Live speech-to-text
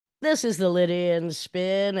This is the Lydia and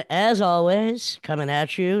Spin, as always, coming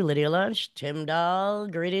at you. Lydia Lunch, Tim Dahl.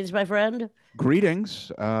 Greetings, my friend.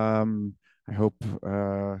 Greetings. I hope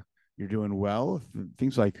you're doing well.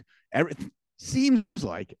 Things like every seems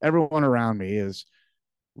like everyone around me is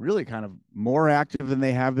really kind of more active than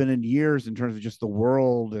they have been in years in terms of just the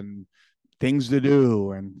world and things to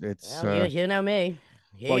do. And it's Well, you know me.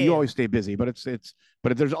 well, you Yeah. always stay busy, but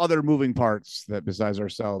but if there's other moving parts that besides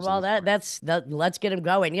ourselves at Well, this point. that's that. Let's get him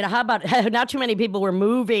going. How about not too many people were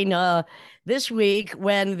moving this week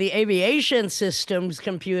when the aviation systems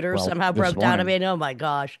computer Well, somehow this broke down. I morning. mean, oh my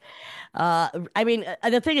gosh.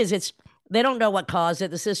 The thing is, it's they don't know what caused it.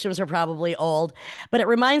 The systems are probably old, but it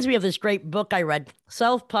reminds me of this great book I read,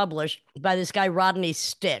 self-published by this guy Rodney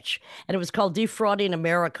Stitch, and it was called Defrauding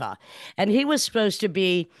America. And he was supposed to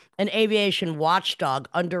be an aviation watchdog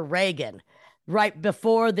under Reagan, right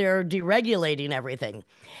before they're deregulating everything.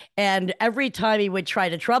 And every time he would try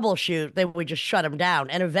to troubleshoot, they would just shut him down.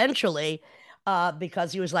 And eventually,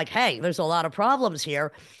 because he was like, "Hey, there's a lot of problems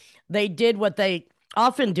here," they did what they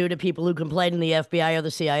often do to people who complain in the FBI or the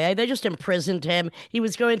CIA. They just imprisoned him. He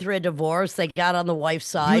was going through a divorce. They got on the wife's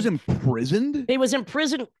He was side. imprisoned? He was in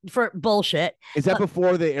prison for bullshit. Is that But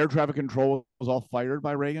before the air traffic control was all fired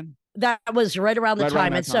by Reagan? that was right around the Right around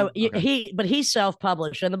time. that And so time? Okay. he's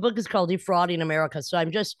self-published, and the book is called Defrauding America. So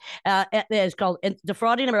I'm just it's called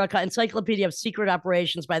Defrauding America: Encyclopedia of Secret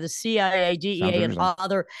Operations by the CIA, Sounds DEA, and interesting.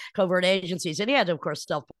 other covert agencies. And he had to, of course,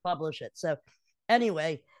 self-publish it. So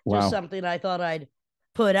anyway, just Wow. something I thought I'd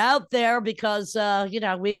put out there because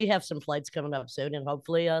we have some flights coming up soon, and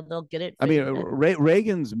hopefully they'll get it I mean, figured out.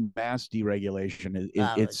 Reagan's mass deregulation is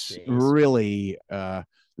Oh, it's jeez. really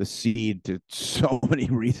the seed to so many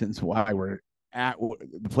reasons why we're at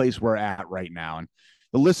the place we're at right now, and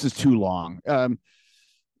the list is too long.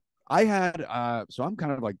 I had so I'm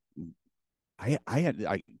kind of like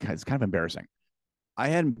it's kind of embarrassing. I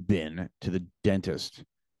hadn't been to the dentist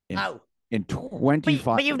in Oh, in but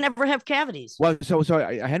 25. you've never have cavities. Well,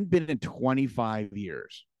 I hadn't been in 25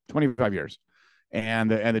 years. 25 years. And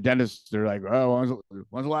the dentists, they're like, oh,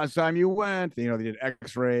 when's the last time you went? You know, they did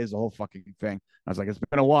X-rays, the whole fucking thing. I was like, it's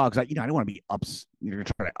been a while because I don't want to be you're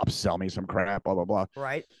trying to upsell me some crap, blah blah blah.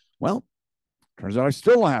 Right. Well, turns out I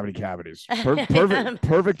still don't have any cavities.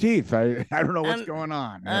 Perfect teeth. I don't know what's going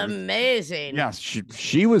on. Amazing. Yes,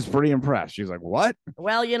 she was pretty impressed. She's like, what?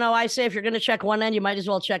 Well, I say if you're going to check one end, you might as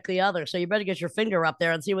well check the other. So you better get your finger up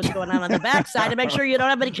there and see what's going on the backside and make sure you don't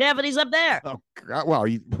have any cavities up there. Oh God, well,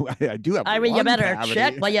 I do have I mean, you one better cavity.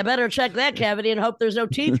 check. Well, you better check that cavity and hope there's no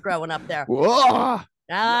teeth growing up there. Whoa, I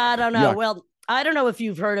yuck, don't know. yuck. Well, I don't know if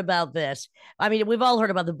you've heard about this. I mean, we've all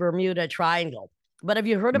heard about the Bermuda Triangle, but have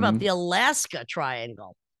you heard about Mhm. the Alaska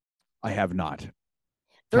Triangle? I have not.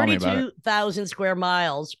 Tell me about it. 32,000 square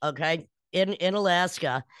miles, okay, in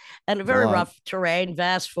Alaska, and It's a very lot. rough terrain,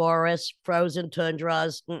 vast forests, frozen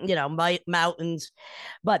tundras, mountains.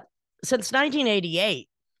 But since 1988,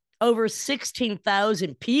 over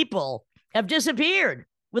 16,000 people have disappeared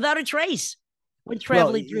without a trace when Well,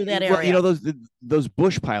 traveling through that well, area. those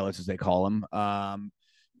bush pilots, as they call them,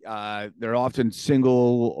 they're often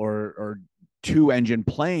single or two engine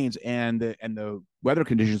planes, and the weather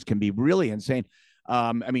conditions can be really insane.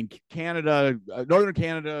 I mean, Canada, northern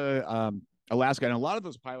Canada, Alaska, and a lot of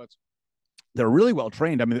those pilots, they're really well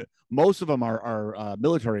trained. I mean, most of them are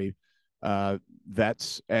military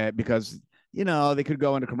vets because they could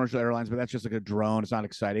go into commercial airlines, but that's just like a drone. It's not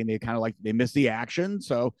exciting. They kind of like they miss the action,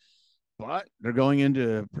 so but they're going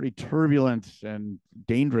into pretty turbulent and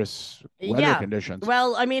dangerous weather Yeah. conditions.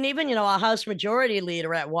 Well, I mean, even, a House Majority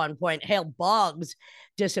Leader at one point, Hale Boggs,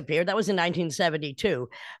 disappeared. That was in 1972.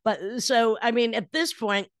 But so, I mean, at this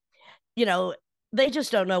point, you know, they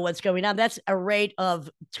just don't know what's going on. That's a rate of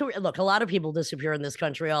look, a lot of people disappear in this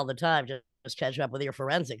country all the time. Just catch up with your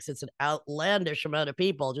forensics. It's an outlandish amount of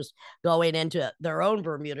people just going into their own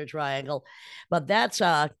Bermuda Triangle. But that's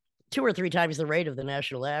two or three times the rate of the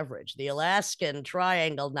national average. The Alaskan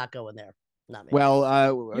Triangle, not going there. Not me.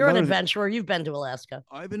 Well, You're an adventurer. You've been to Alaska.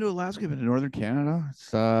 I've been to Alaska, I've been to northern Canada.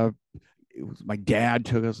 It was my dad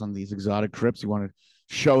took us on these exotic trips. He wanted to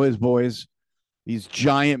show his boys these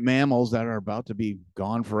giant mammals that are about to be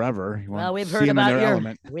gone forever. He Well, wanted to see them in their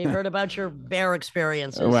element. we've heard about your bear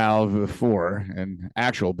experiences. Well, before and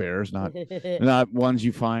actual bears, not ones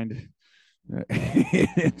you find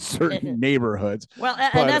in certain neighborhoods. Well,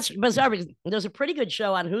 and But that's bizarre because there's a pretty good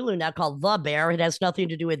show on Hulu now called The Bear. It has nothing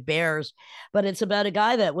to do with bears, but it's about a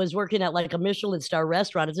guy that was working at like a Michelin star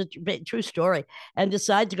restaurant. It's a true story, and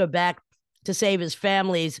decided to go back to save his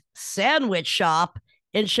family's sandwich shop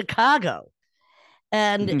in Chicago.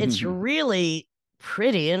 And it's really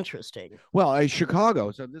Pretty interesting. Well,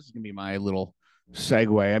 Chicago. So this is gonna be my little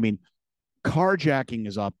segue. I mean, carjacking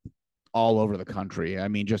is up all over the country. I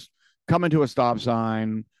mean, just coming to a stop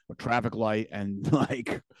sign, a traffic light, and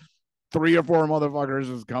like three or four motherfuckers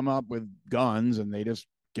just come up with guns and they just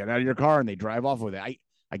get out of your car and they drive off with it.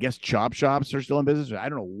 I guess chop shops are still in business. I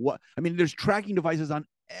don't know what. I mean, there's tracking devices on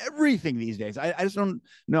everything these days. I just don't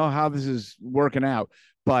know how this is working out.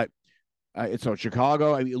 But it's so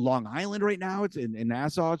Chicago, I mean, Long Island right now. It's in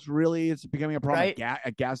Nassau. It's becoming a problem Right.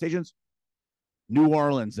 at gas stations. New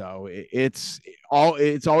Orleans, though, it's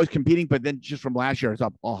always competing, but then just from last year, it's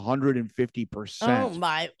up 150%. Oh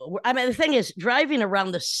my! I mean, the thing is, driving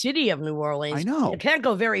around the city of New Orleans, I know you can't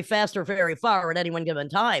go very fast or very far at any one given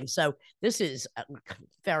time. So this is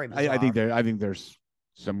very bizarre. I think there's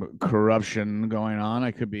some corruption going on.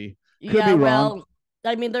 I could be Yeah, wrong. well,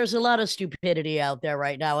 I mean, there's a lot of stupidity out there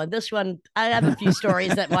right now, and this one, I have a few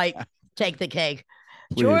stories that might take the cake.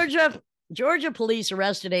 Please. Georgia police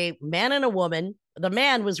arrested a man and a woman. The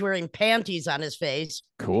man was wearing panties on his face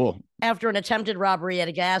Cool. after an attempted robbery at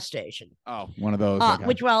a gas station. Oh, one of those. Okay.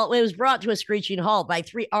 Which, well, it was brought to a screeching halt by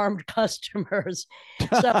three armed customers.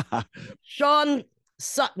 So Sean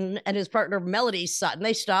Sutton and his partner Melody Sutton,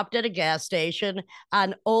 they stopped at a gas station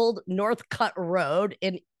on Old Northcutt Road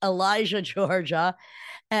in Elijah, Georgia,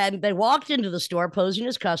 and they walked into the store posing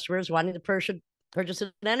as customers wanting to purchase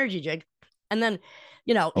an energy drink. And then,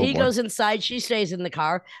 he goes inside, she stays in the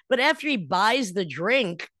car. But after he buys the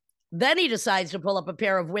drink, then he decides to pull up a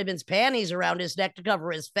pair of women's panties around his neck to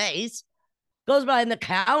cover his face, goes behind the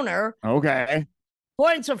counter, Okay.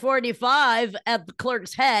 points a 45 at the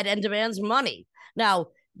clerk's head, and demands money. Now,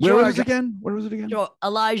 Where was it again?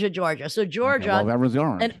 Elijah, Georgia. So Georgia, Okay, well, that was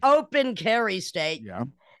orange. an open carry state. Yeah.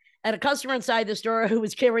 And a customer inside the store who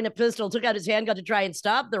was carrying a pistol took out his handgun to try and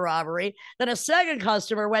stop the robbery. Then a second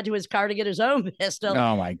customer went to his car to get his own pistol.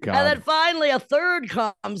 Oh, my God. And then finally a third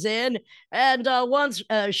comes in. And once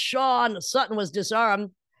Sean Sutton was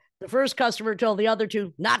disarmed, the first customer told the other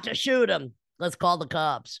two not to shoot him. Let's call the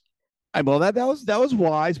cops. Well, that was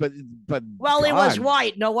wise, but well, he was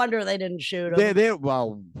white. No wonder they didn't shoot him. They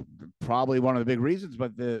well, probably one of the big reasons.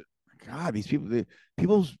 But these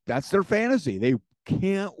people, that's their fantasy. They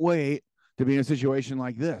can't wait to be in a situation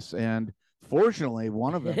like this. And fortunately,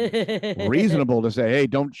 one of them reasonable to say, "Hey,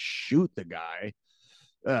 don't shoot the guy."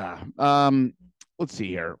 Let's see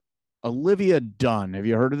here. Olivia Dunn. Have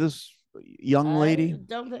you heard of this young lady? I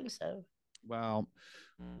don't think so. Well,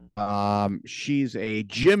 she's a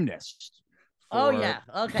gymnast. Okay,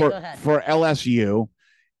 go ahead. For LSU.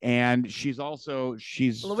 And she's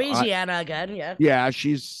Louisiana again, yeah. Yeah,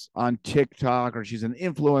 she's on TikTok or she's an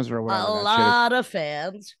influencer or whatever. A lot of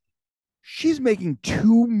fans. She's making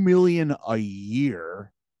 $2 million a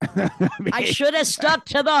year. I should have stuck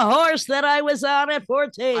to the horse that I was on at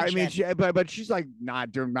 14. I mean, but she's like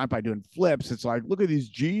not by doing flips. It's like, look at these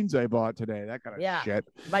jeans I bought today. That kind of shit.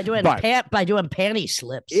 By doing panty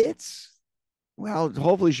slips.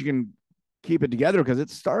 Hopefully she can keep it together because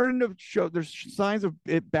it's starting to show there's signs of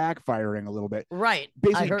it backfiring a little bit. Right.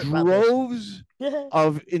 Basically, droves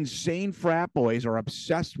of insane frat boys are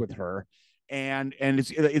obsessed with her, and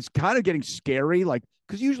it's kind of getting scary. Like,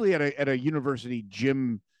 because usually at a university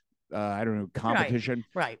gym, I don't know, competition,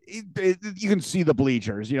 right? You can see the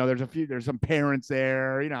bleachers. There's some parents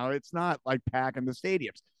there. It's not like packing the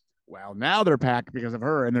stadiums. Well, now they're packed because of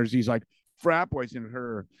her, and there's these like frat boys in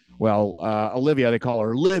her. Well, Olivia, they call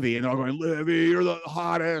her Livy, and they're going, Livy, you're the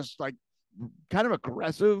hottest, like kind of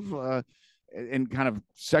aggressive and kind of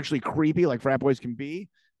sexually creepy, like frat boys can be.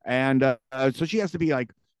 And so she has to be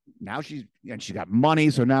like, now she's got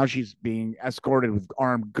money, so now she's being escorted with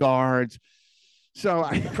armed guards. So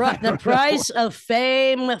the price of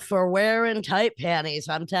fame for wearing tight panties,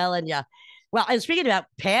 I'm telling you. Well, and speaking about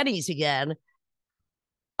panties again,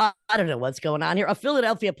 I don't know what's going on here. A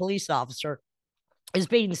Philadelphia police officer is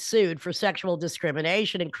being sued for sexual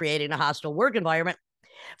discrimination and creating a hostile work environment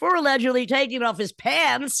for allegedly taking off his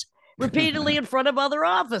pants repeatedly in front of other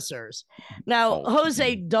officers. Now,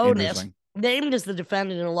 Jose Donis, named as the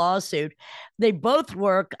defendant in a lawsuit, they both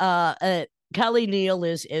work. Kelley Deal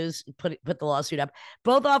is put the lawsuit up.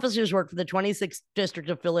 Both officers work for the 26th District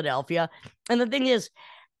of Philadelphia. And the thing is,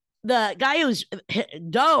 the guy who's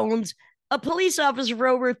Dones, a police officer for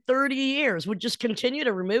over 30 years, would just continue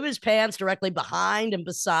to remove his pants directly behind and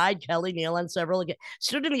beside Kelley Deal and several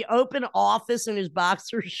stood in the open office in his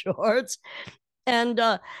boxer shorts and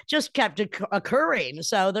just kept occurring.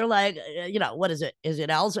 So they're like, what is it? Is it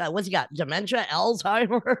Alzheimer's? What's he got? Dementia?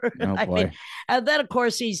 Alzheimer? Oh, boy. And then, of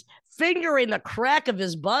course, he's fingering the crack of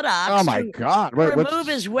his buttocks. Oh, my God. Remove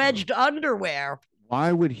his wedged underwear.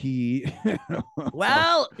 Why would he?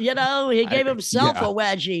 Well, he gave himself a Yeah.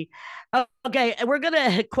 wedgie. Okay, we're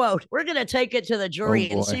gonna take it to the Oh jury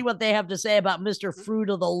and see boy. what they have to say about Mr. Fruit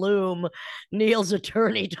of the Loom. Neil's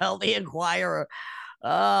attorney told the Inquirer.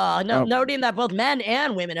 Oh, Noting that both men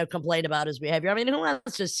and women have complained about his behavior. I mean, who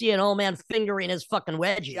wants to see an old man fingering his fucking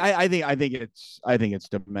wedgies? I think it's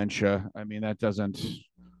dementia. I mean, that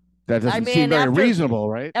I doesn't seem mean, very reasonable,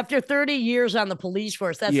 right? after 30 years on the police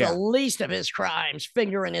force, that's the Yeah. least of his crimes,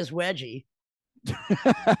 fingering his wedgie.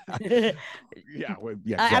 Yeah. Yeah. I mean,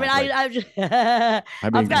 Exactly. I've just, I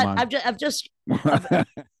mean, come on.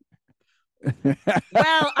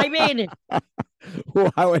 well, I mean,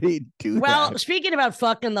 Why would he do well, that? speaking about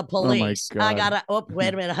fucking the Oh my police, I God. gotta, oh,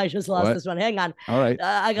 wait a minute. I just lost What? this one. Hang on. All right.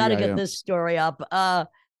 I gotta Yeah. get Yeah. this story up.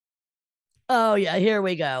 Oh yeah, here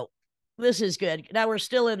we go. This is good. Now we're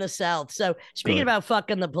still in the South. So speaking Good. about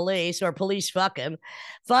fucking the police or police fucking,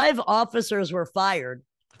 5 officers were fired,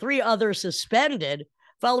 3 others suspended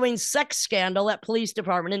following sex scandal at police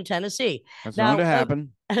department in Tennessee. That's Now, going to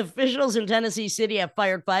happen. Officials in Tennessee City have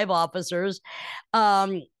fired 5 officers.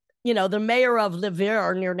 The mayor of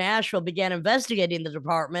Levere near Nashville began investigating the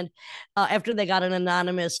department after they got an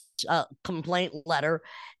anonymous complaint letter,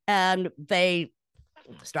 and they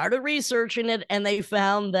started researching it, and they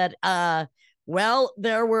found that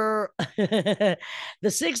there were the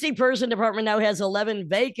 60-person department now has 11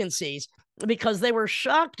 vacancies because they were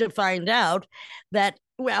shocked to find out that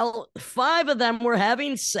 5 of them were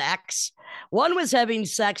having sex. One was having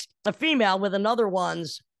sex, a female, with another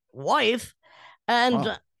one's wife, and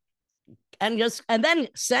Oh. and then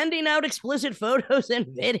sending out explicit photos and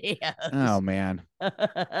videos. Oh man.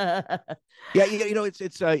 Yeah,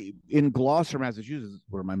 it's in Gloucester, Massachusetts,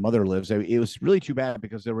 where my mother lives. It was really too bad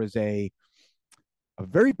because there was a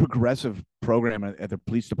very progressive program at the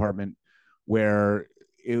police department where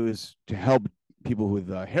it was to help people with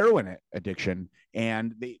heroin addiction.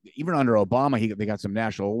 And they, even under Obama, they got some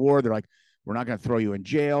national award. They're like, we're not going to throw you in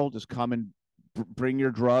jail. Just come and bring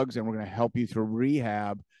your drugs, and we're going to help you through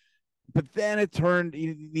rehab. But then it turned,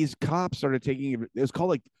 these cops started taking it. It was called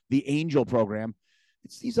like the Angel program.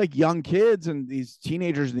 It's these like young kids and these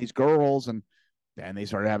teenagers and these girls, and they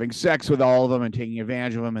started having sex with all of them and taking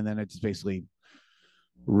advantage of them, and then it's basically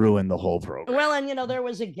ruined the whole program. Well, and there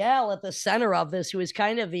was a gal at the center of this who was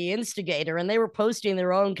kind of the instigator, and they were posting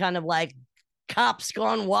their own kind of like cops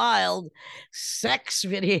gone wild sex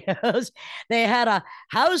videos. They had a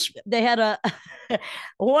house,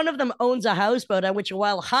 one of them owns a houseboat on which a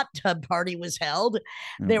wild hot tub party was held.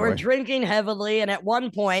 They were drinking heavily, and at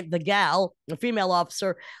one point the gal, the female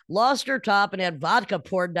officer, lost her top and had vodka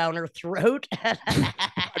poured down her throat.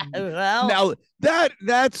 Now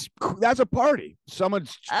that's a party.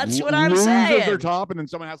 That's what I'm loses saying. their top, and then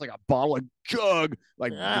someone has like a bottle of jug,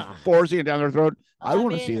 like forcing it down their throat. I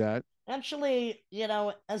want to see that. Actually,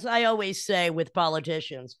 as I always say with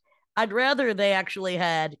politicians, I'd rather they actually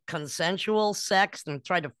had consensual sex than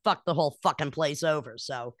try to fuck the whole fucking place over.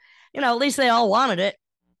 So, at least they all wanted it.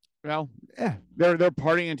 Well, yeah, they're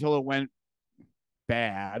partying until it went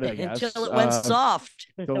bad, I guess. Until it went soft.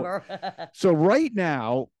 So right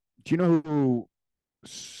now, do you know who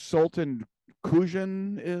Sultan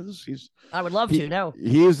Kujan is? I would love to know.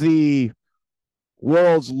 He is the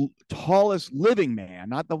world's tallest living man,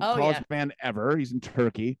 not the tallest man ever. He's in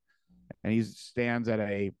Turkey, and he stands at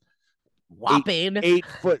a whopping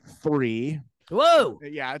 8'3". Whoa!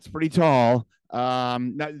 Yeah, it's pretty tall. Now,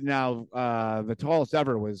 the tallest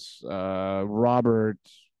ever was Robert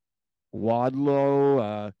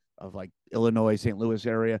Wadlow of like Illinois, St. Louis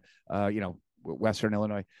area. Western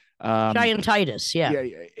Illinois. Giant Titus, yeah,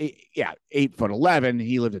 8'11".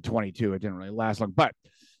 He lived at 22. It didn't really last long, but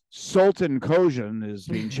Sultan Kojan is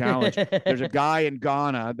being challenged. There's a guy in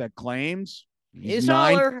Ghana that claims he's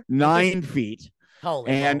 9 feet.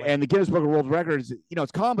 Holy and the Guinness Book of World Records,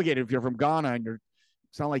 it's complicated if you're from Ghana and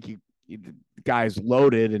it's not like the guy's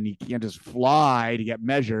loaded and you can't just fly to get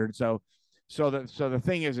measured. So the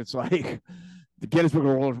thing is, it's like the Guinness Book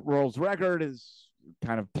of World Record is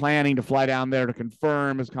kind of planning to fly down there to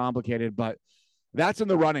confirm. Is complicated, but that's in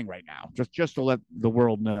the running right now. Just to let the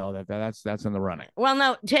world know that's in the running. Well,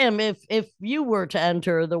 now, Tim, if you were to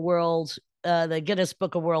enter the Guinness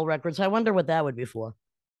Book of World Records, I wonder what that would be for.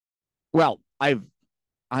 Well, I'm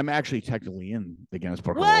actually technically in the Guinness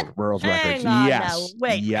Book of World Records. Yes. Now.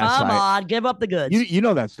 Wait, come on, give up the goods. You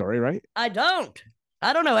know that story, right? I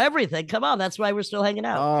don't know everything. Come on, that's why we're still hanging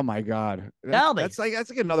out. Oh my God, Tell me. That's like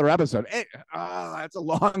another episode. That's a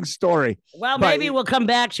long story. Well, maybe we'll come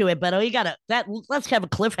back to it, but let's have a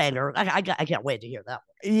cliffhanger. I can't wait to hear that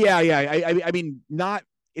one. Yeah. I mean,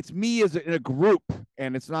 it's me in a group,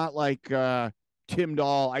 and it's not like Tim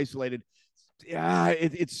Dahl isolated. Yeah,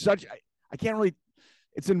 it's such. I can't really.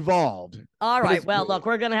 It's involved. All right. Well, look,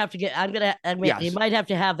 we're gonna have to get. I mean, Yes. you might have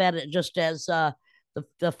to have that just as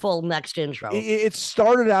the full next intro. It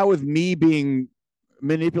started out with me being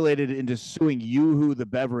manipulated into suing Yoo-Hoo the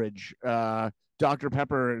beverage, Dr.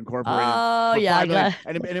 Pepper Incorporated. Oh yeah,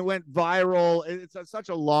 and it went viral. It's such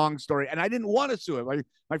a long story, and I didn't want to sue it.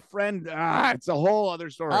 My friend, it's a whole other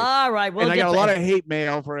story. All right, and I got a lot of hate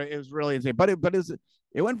mail for it. It was really insane, but it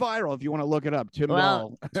went viral. If you want to look it up, Tim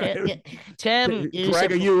Dahl, Tim,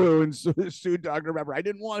 drag a Yoo-Hoo and sued Dr. Pepper. I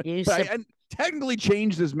didn't want it, and technically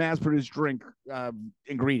changed this mass-produced drink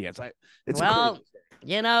ingredients.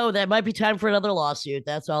 There might be time for another lawsuit.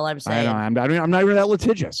 That's all I'm saying. I'm not even that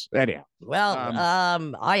litigious. Anyhow. Well,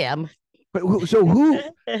 I am. But so who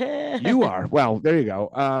you are? Well, there you go.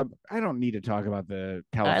 I don't need to talk about the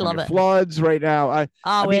California floods right now.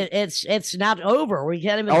 It's not over. We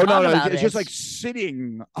can't even. About it's just like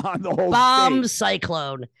sitting on the whole bomb state.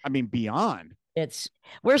 Cyclone. I mean, beyond.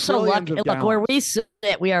 We're so lucky. Look, where we sit,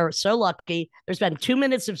 we are so lucky. There's been 2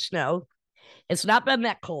 minutes of snow. It's not been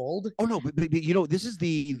that cold. Oh no, but this is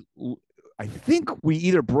I think we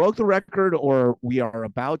either broke the record or we are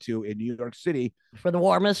about to in New York City for the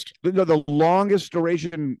warmest. The longest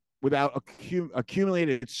duration without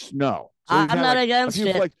accumulated snow. So I'm not against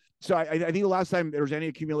it. So I think the last time there was any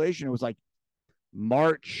accumulation, it was like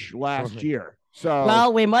March last year. So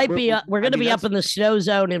well, we might be. We're going to be up in the snow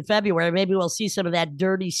zone in February. Maybe we'll see some of that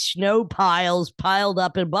dirty snow piles piled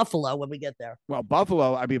up in Buffalo when we get there. Well,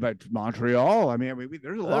 Buffalo. but Montreal. There's a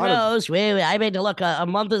lot. Who knows? Look, a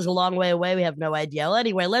month is a long way away. We have no idea. Well,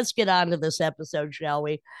 anyway, let's get on to this episode, shall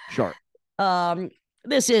we? Sure.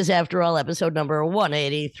 This is, after all, episode number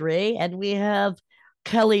 183, and we have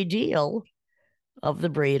Kelley Deal of the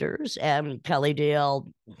Breeders and Kelley Deal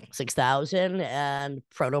 6000 and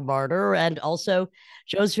Protomartyr, and also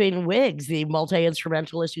Josephine Wiggs, the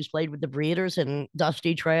multi-instrumentalist who's played with the Breeders and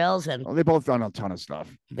Dusty Trails. And they both done a ton of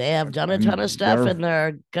stuff. They have done a ton of stuff, and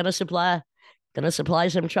they're gonna supply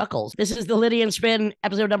some chuckles. This is the Lydia and Spin,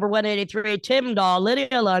 episode number 183. Tim Dahl,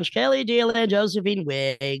 Lydia Lunch, Kelley Deal, and Josephine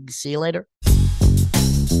Wiggs. See you later.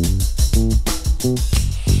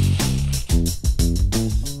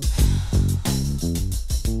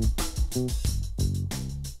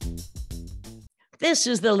 This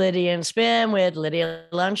is the Lydia and Spin with Lydia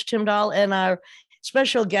Lunch, Tim Dahl, and our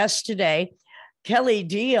special guest today, Kelley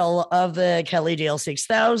Deal of the Kelley Deal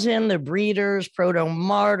 6000, the Breeders,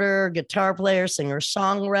 Protomartyr, guitar player,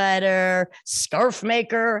 singer-songwriter, scarf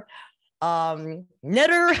maker,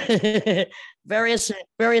 knitter,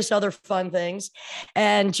 various other fun things.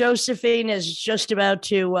 And Josephine is just about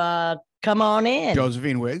to come on in.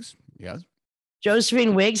 Josephine Wiggs, yes.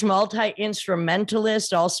 Josephine Wiggs,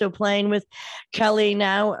 multi-instrumentalist, also playing with Kelley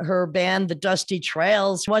now, her band, The Dusty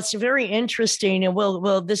Trails. What's very interesting,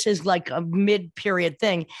 and this is like a mid-period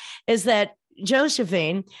thing, is that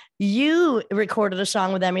Josephine, you recorded a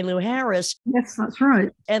song with Emmylou Harris. Yes, that's right.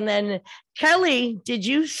 And then Kelley, did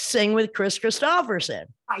you sing with Chris Christopherson?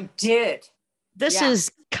 I did. This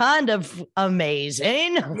is kind of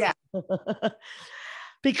amazing. Yeah.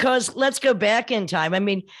 Because let's go back in time. I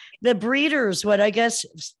mean, the Breeders, what I guess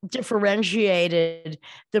differentiated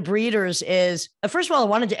the Breeders is, first of all, I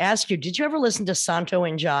wanted to ask you, did you ever listen to Santo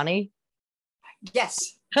and Johnny?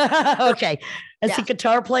 Yes. Okay. As a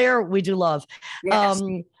guitar player, we do love. Yes.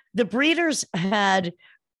 The Breeders had,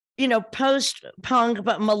 post-punk,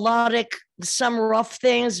 but melodic, some rough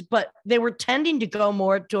things, but they were tending to go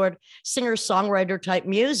more toward singer-songwriter type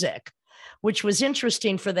music, which was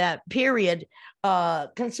interesting for that period.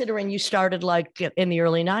 Considering you started like in the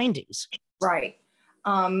early 90s. Right.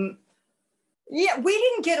 We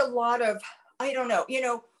didn't get a lot of, I don't know,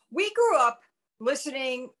 we grew up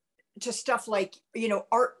listening to stuff like,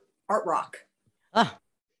 art rock,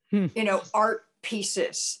 art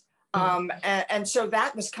pieces. And so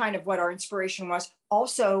that was kind of what our inspiration was.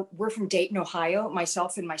 Also, we're from Dayton, Ohio,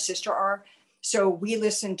 myself and my sister are. So we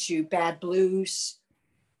listened to bad blues,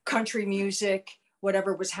 country music,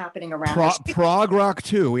 whatever was happening around us. Prog rock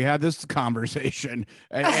too. We had this conversation,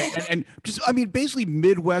 and just basically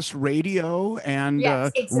Midwest radio and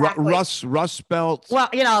exactly. Rust Belt.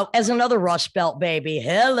 Well, as another Rust Belt baby,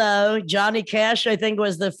 hello, Johnny Cash. I think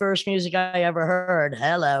was the first music I ever heard.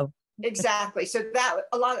 Hello. Exactly. So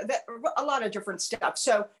a lot of different stuff.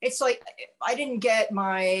 So it's like I don't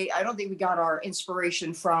think we got our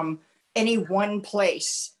inspiration from any one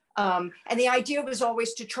place. And the idea was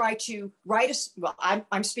always to try to write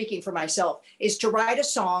I'm speaking for myself, is to write a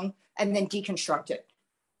song and then deconstruct it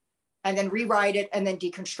and then rewrite it and then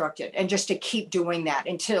deconstruct it. And just to keep doing that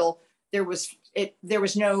until there was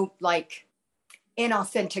no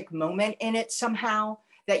inauthentic moment in it somehow,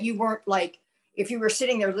 that you weren't like, if you were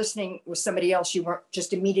sitting there listening with somebody else, you weren't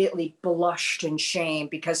just immediately blushed in shame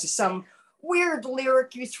because of some weird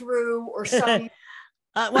lyric you threw or some.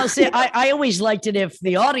 Well, see, I always liked it if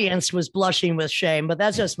the audience was blushing with shame, but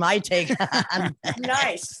that's just my take on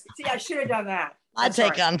Nice. See, I should have done that. my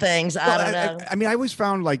take on things. I don't know. I mean, I always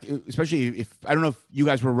found, like, especially if, I don't know if you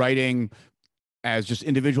guys were writing as just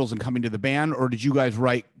individuals and coming to the band, or did you guys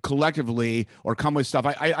write collectively or come with stuff?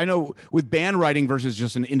 I know with band writing versus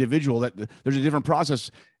just an individual that there's a different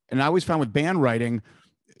process. And I always found with band writing,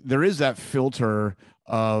 there is that filter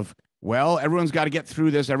of, well, everyone's got to get through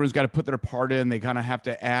this. Everyone's got to put their part in. They kind of have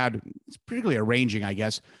to add, it's particularly arranging, I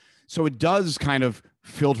guess. So it does kind of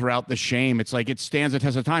filter out the shame. It's like it stands the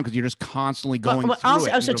test of time because you're just constantly going through it.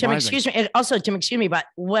 Also, Tim, excuse me, but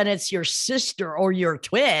when it's your sister or your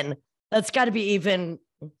twin, that's got to be even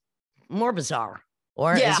more bizarre.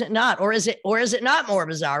 Or is it not? Or is it not more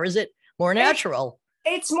bizarre? Is it more natural?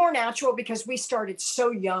 It's more natural because we started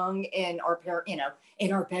so young in our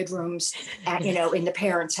in our bedrooms, in the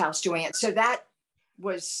parents' house doing it. So that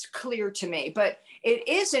was clear to me. But it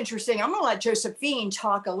is interesting. I'm going to let Josephine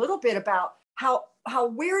talk a little bit about how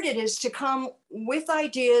weird it is to come with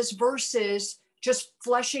ideas versus just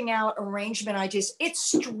fleshing out arrangement ideas. It's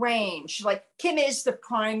strange. Like, Kim is the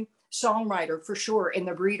prime songwriter for sure in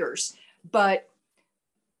the Breeders, but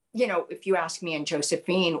if you ask me and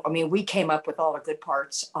Josephine, I mean, we came up with all the good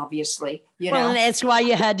parts, obviously. Well, and that's why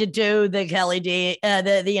you had to do the Kelley Deal,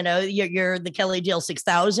 the Kelley Deal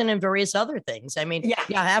 6000 and various other things. I mean,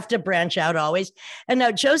 you have to branch out always. And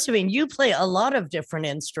now, Josephine, you play a lot of different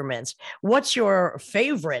instruments. What's your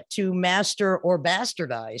favorite to master or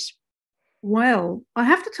bastardize? Well, I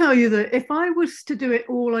have to tell you that if I was to do it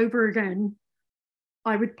all over again,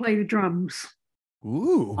 I would play the drums.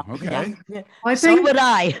 Ooh, okay. Yeah. I think so would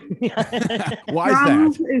I. Why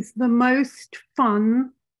drums is that? Is the most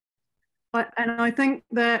fun. And I think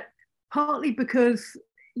that partly because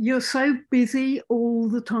you're so busy all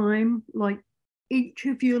the time, like each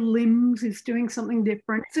of your limbs is doing something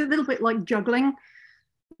different. It's a little bit like juggling.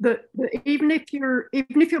 That even if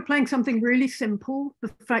you're playing something really simple, the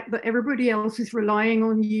fact that everybody else is relying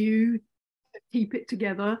on you to keep it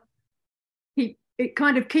together, it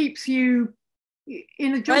kind of keeps you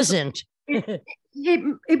in a present.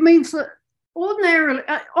 It means that ordinarily,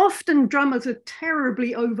 often drummers are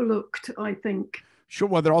terribly overlooked, I think. Sure.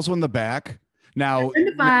 Well, they're also in the back. Now, in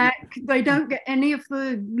the back, they don't get any of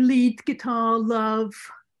the lead guitar love.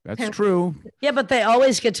 That's true. Yeah, but they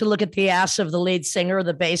always get to look at the ass of the lead singer or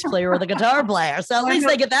the bass player or the guitar player. So at least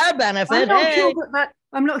they get that benefit.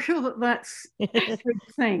 I'm not sure that that's a good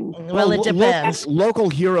thing. Well, it depends. Local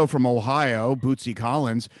hero from Ohio, Bootsy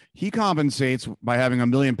Collins, he compensates by having a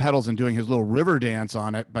million pedals and doing his little river dance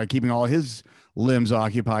on it by keeping all his limbs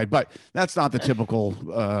occupied. But that's not the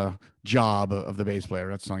typical job of the bass player.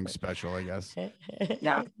 That's something special, I guess.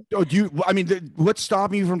 No. Oh, what's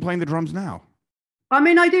stopping you from playing the drums now? I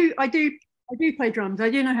mean, I do play drums. I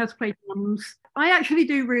do know how to play drums. I actually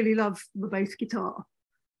do really love the bass guitar.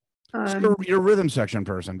 So you're a rhythm section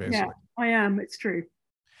person, basically. Yeah, I am. It's true.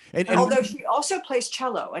 And although she also plays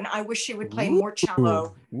cello, and I wish she would play more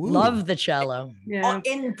cello. Love the cello. Yeah.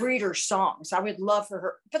 In Breeder songs. I would love for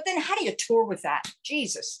her. But then how do you tour with that?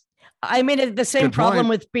 Jesus. I mean, the same problem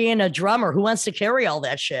with being a drummer. Who wants to carry all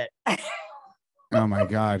that shit? Oh, my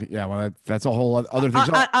God. Yeah, well, that's a whole other thing.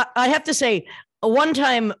 I have to say, one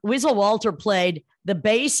time, Weasel Walter played the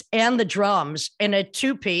bass and the drums in a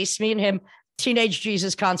two-piece, me and him, Teenage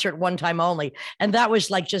Jesus concert one time only. And that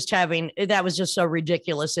was like that was just so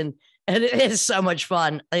ridiculous. And it is so much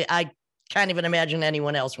fun. I can't even imagine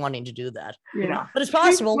anyone else wanting to do that. Yeah. But it's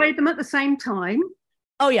possible. You played them at the same time?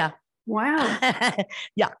 Oh, yeah. Wow.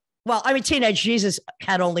 Yeah. Well, I mean, Teenage Jesus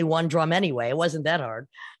had only one drum anyway. It wasn't that hard.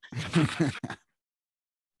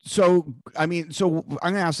 So I'm going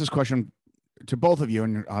to ask this question to both of you,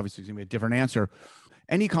 and obviously it's going to be a different answer.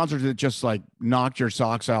 Any concert that just like knocked your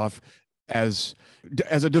socks off as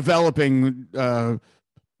a developing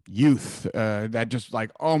youth that just like,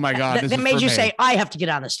 oh my God, this made you say, I have to get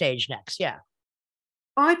on the stage next. Yeah.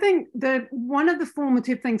 I think that one of the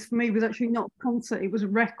formative things for me was actually not a concert, it was a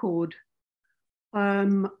record.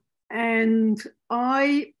 And when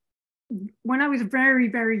I was very,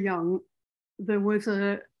 very young, there was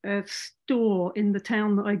a store in the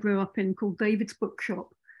town that I grew up in called David's Bookshop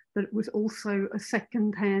that was also a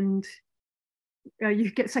secondhand. You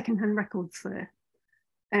could get secondhand records there,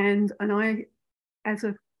 and I, as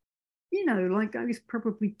a, like I was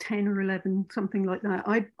probably 10 or 11, something like that.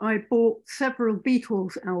 I bought several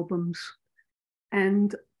Beatles albums,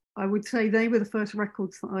 and I would say they were the first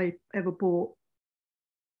records that I ever bought.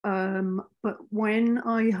 But when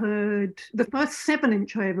I heard the first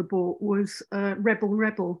 7-inch I ever bought was Rebel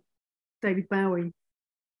Rebel, David Bowie.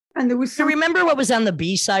 And there was Do you remember what was on the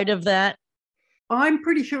B side of that? I'm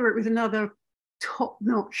pretty sure it was another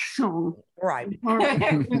top-notch song. Right.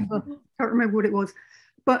 Can't remember what it was.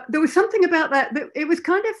 But there was something about that it was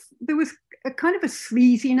kind of, there was a kind of a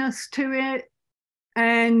sleaziness to it.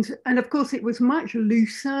 And of course it was much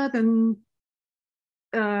looser than,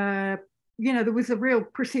 there was a real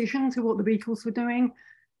precision to what the Beatles were doing.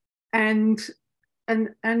 And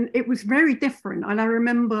it was very different. And I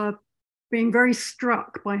remember being very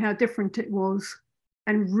struck by how different it was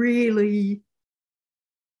and really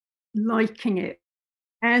liking it.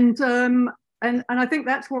 And I think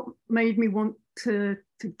that's what made me want to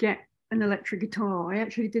get an electric guitar. I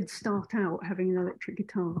actually did start out having an electric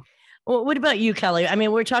guitar. Well, what about you, Kelley? I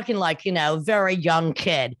mean, we're talking like, very young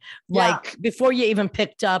kid, like before you even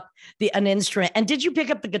picked up an instrument. And did you pick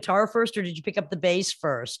up the guitar first or did you pick up the bass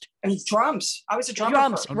first? And drums. I was a drummer.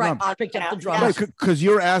 Drums, right. I picked up the drums. Because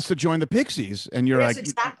you were asked to join the Pixies and you're like,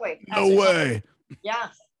 exactly. No way. Yeah.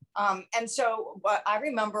 And so I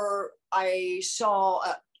remember I saw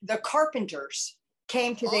the Carpenters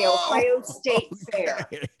came to the Ohio State Fair.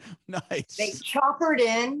 Nice. They choppered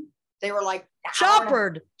in. They were like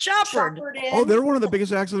choppered in. Oh, they're one of the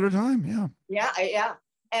biggest acts of their time. Yeah. Yeah.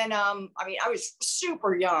 And I mean, I was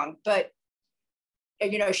super young, but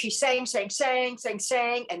she sang,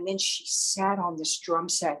 and then she sat on this drum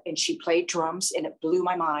set and she played drums, and it blew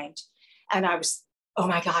my mind. And I was, oh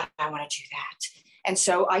my God, I want to do that. And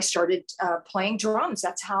so I started playing drums.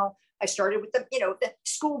 That's how I started with the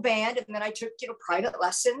school band, and then I took private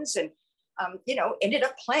lessons and ended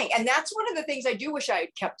up playing. And that's one of the things I do wish I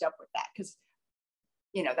had kept up with that, because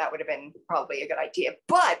that would have been probably a good idea.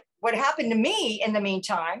 But what happened to me in the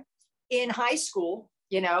meantime, in high school,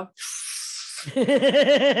 oh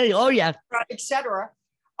yeah, etc.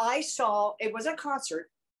 I saw, it was a concert.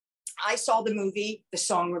 I saw the movie The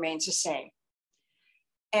Song Remains the Same.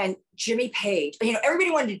 And Jimmy Page, everybody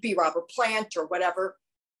wanted to be Robert Plant or whatever.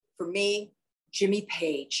 For me, Jimmy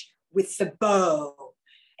Page with the bow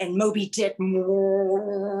and Moby Dick and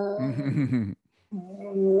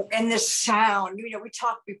the sound. We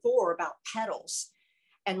talked before about pedals,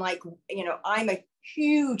 and I'm a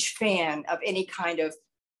huge fan of any kind of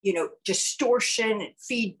distortion and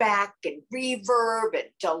feedback and reverb and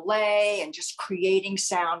delay and just creating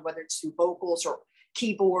sound, whether it's through vocals or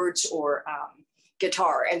keyboards or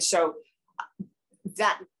guitar. And so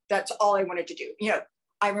that's all I wanted to do.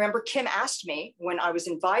 I remember Kim asked me when I was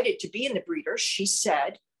invited to be in the Breeders, she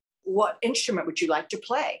said, what instrument would you like to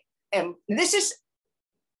play? And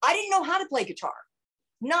I didn't know how to play guitar.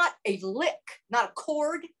 Not a lick, not a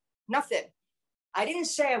chord, nothing. I didn't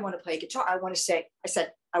say I want to play guitar. I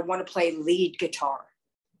said, I want to play lead guitar.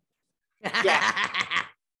 Yeah.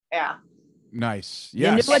 Yeah. Nice.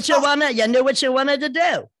 Yes. You knew what you wanted to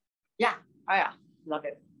do. Yeah. Oh yeah. Love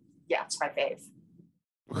it. Yeah, it's my fave.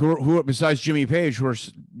 Who besides Jimmy Page, who are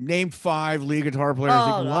named 5 lead guitar players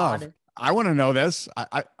you can love? I want to know this.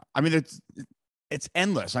 I mean, it's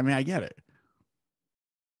endless. I mean, I get it.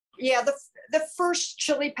 Yeah, the first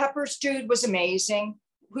Chili Peppers dude was amazing.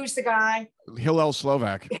 Who's the guy? Hillel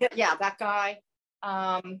Slovak. Yeah, that guy.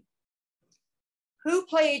 Who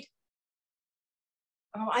played?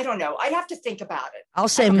 Oh, I don't know. I'd have to think about it. I'll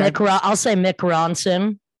say Mick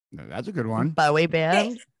Ronson. That's a good one. Bowie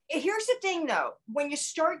band. Here's the thing, though. When you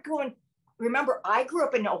start going, remember, I grew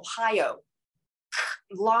up in Ohio,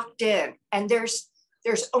 locked in, and there's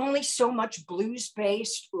only so much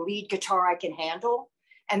blues-based lead guitar I can handle,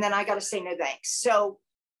 and then I got to say no thanks. So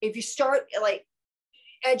if you start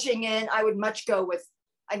edging in, I'd much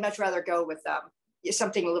rather go with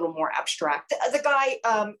something a little more abstract. The guy,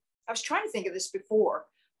 I was trying to think of this before.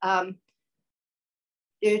 That's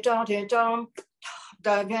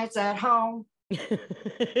at home.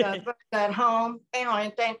 At home.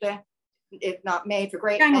 If not made for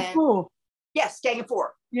great. Gang of Four. Yes, Gang of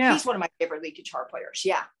Four. Yeah. He's one of my favorite lead guitar players.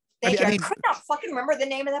 Yeah. Thank you. I could not fucking remember the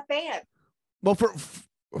name of that band. Well,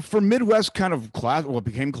 for Midwest kind of it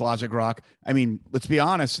became classic rock. I mean, let's be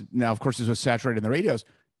honest. Now, of course, this was saturated in the radios.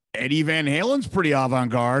 Eddie Van Halen's pretty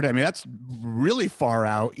avant-garde. I mean, that's really far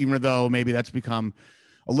out, even though maybe that's become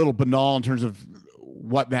a little banal in terms of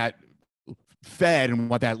what that fed and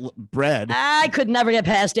what that bred. I could never get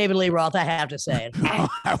past David Lee Roth, I have to say.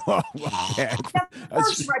 The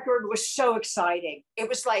first record was so exciting. It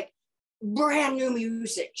was like brand new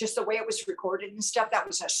music, just the way it was recorded and stuff. That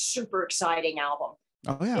was a super exciting album.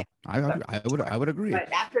 Oh yeah. I would agree.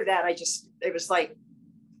 But after that, it was like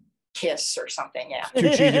Kiss or something. Yeah. Too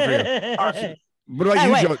cheesy for you. What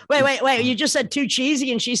about you, Joe? Wait. You just said too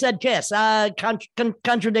cheesy and she said kiss.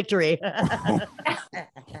 Contradictory.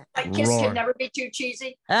 Like kiss can never be too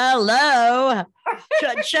cheesy. Hello.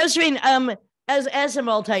 Josephine, as a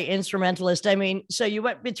multi-instrumentalist, I mean, so you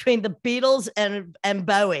went between the Beatles and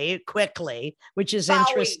Bowie quickly, which is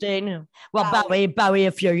interesting. Well, Bowie,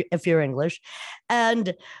 if you're English,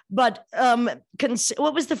 but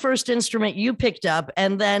what was the first instrument you picked up,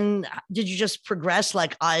 and then did you just progress?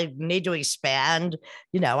 Like, I need to expand.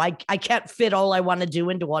 I can't fit all I want to do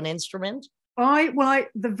into one instrument. The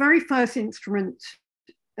very first instrument,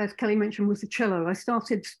 as Kelley mentioned, was the cello. I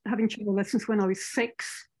started having cello lessons when I was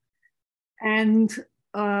 6. And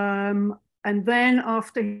then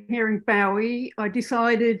after hearing Bowie, I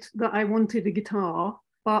decided that I wanted a guitar.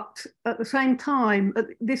 But at the same time,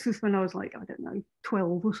 this was when I was like, I don't know,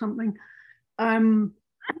 12 or something. There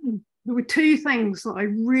were 2 things that I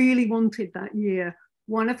really wanted that year.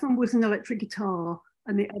 One of them was an electric guitar,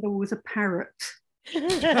 and the other was a parrot.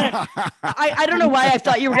 I don't know why I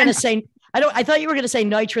thought you were going to say. I thought you were going to say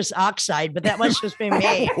nitrous oxide, but that must just be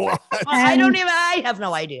me. I have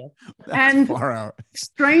no idea. That's far out.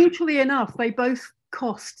 Strangely enough, they both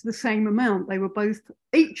cost the same amount. They were both,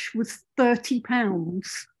 each was £30,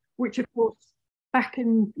 which of course, back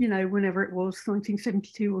in, whenever it was,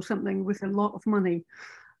 1972 or something, was a lot of money.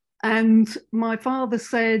 And my father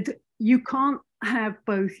said, you can't have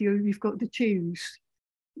both, you've got to choose.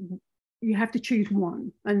 You have to choose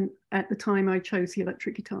one. And at the time I chose the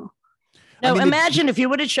electric guitar. Now, imagine if you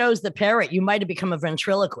would have chose the parrot, you might have become a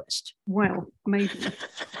ventriloquist. Well, maybe.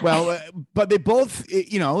 Well, but they both,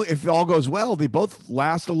 if all goes well, they both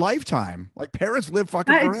last a lifetime. Like parrots live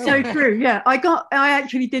fucking forever. It's so true. Yeah, I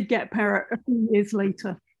actually did get a parrot a few years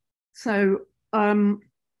later. So,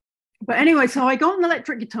 but anyway, so I got an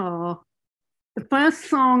electric guitar. The first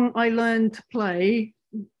song I learned to play,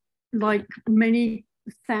 like many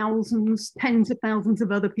thousands, tens of thousands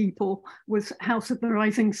of other people, was House of the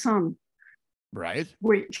Rising Sun. Right.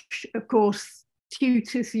 Which, of course,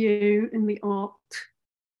 tutors you in the art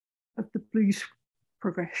of the blues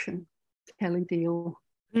progression. Kelley Deal.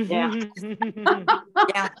 Yeah.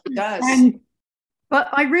 Yeah, it does. But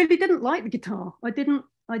I really didn't like the guitar. I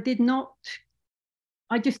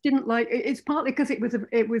just didn't like it. It's partly because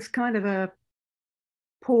it was kind of a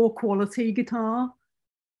poor quality guitar.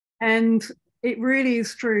 And it really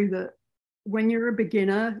is true that when you're a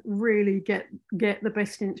beginner, really get the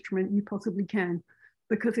best instrument you possibly can,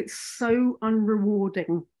 because it's so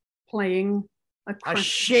unrewarding playing a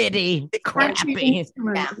shitty, crappy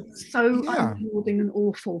instrument. Yeah. It's so unrewarding and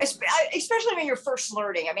awful. Especially when you're first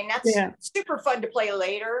learning. I mean, that's super fun to play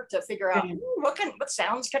later, to figure out what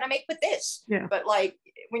sounds can I make with this. Yeah. But like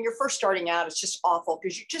when you're first starting out, it's just awful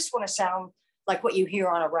because you just want to sound like what you hear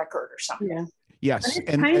on a record or something. Yeah. Yes, and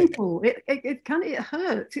it's painful. It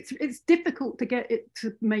hurts. It's difficult to get it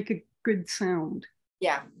to make a good sound.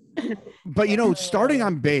 Yeah. But starting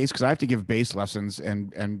on bass, because I have to give bass lessons,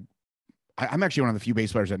 and I'm actually one of the few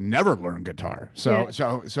bass players that never learned guitar. So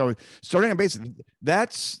starting on bass,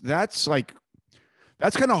 that's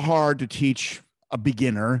kind of hard to teach a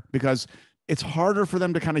beginner, because it's harder for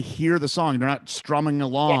them to kind of hear the song. They're not strumming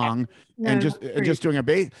along and just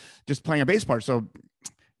doing just playing a bass part. So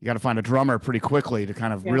you got to find a drummer pretty quickly to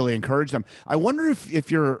kind of really encourage them. I wonder if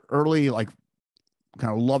your early, like,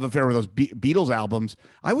 kind of love affair with those Beatles albums,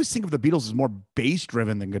 I always think of the Beatles as more bass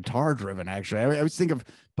driven than guitar driven. Actually, I always think of,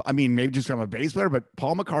 maybe just I'm a bass player, but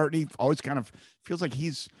Paul McCartney always kind of feels like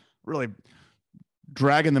he's really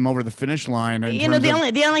dragging them over the finish line.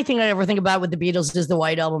 The only thing I ever think about with the Beatles is the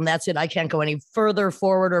White Album. That's it. I can't go any further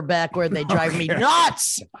forward or backward. They drive me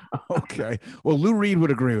nuts. Okay. Well, Lou Reed would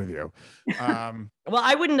agree with you. Well,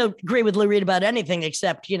 I wouldn't agree with Lou Reed about anything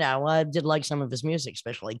except, I did like some of his music,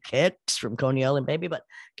 especially Kicks from Coney Island Baby, but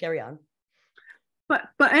carry on. But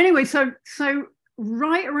anyway, so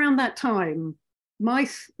right around that time, my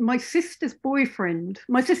sister's boyfriend,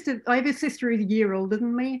 I have a sister who's a year older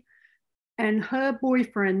than me, and her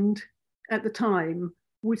boyfriend at the time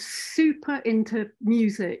was super into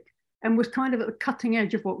music and was kind of at the cutting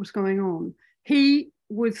edge of what was going on. He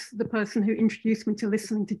was the person who introduced me to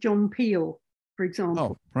listening to John Peel, for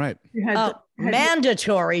example. Oh, right.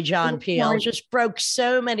 Mandatory John Peel just broke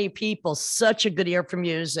so many people. Such a good ear for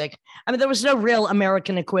music. I mean, there was no real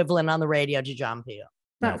American equivalent on the radio to John Peel.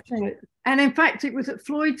 That's right. And in fact, it was at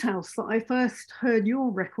Floyd's house that I first heard your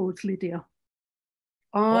records, Lydia.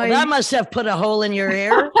 Well, that must have put a hole in your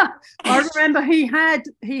ear. I remember he had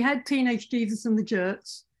Teenage Jesus and the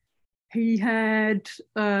Jerks. He had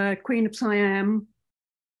Queen of Siam.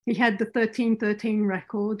 He had the 1313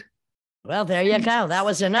 record. Well, there you go. That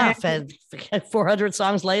was enough. And 400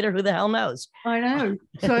 songs later, who the hell knows? I know.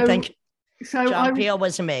 So, John Peel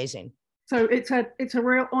was amazing. So it's a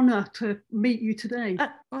real honor to meet you today.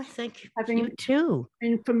 I think you too.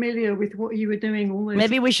 Been familiar with what you were doing.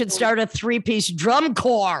 Maybe we should start a 3-piece drum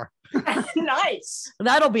corps. Nice.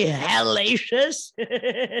 That'll be hellacious.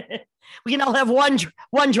 We can all have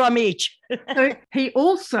one drum each. So he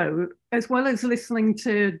also, as well as listening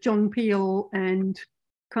to John Peel and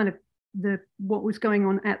kind of what was going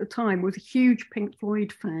on at the time, was a huge Pink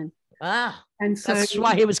Floyd fan. And so that's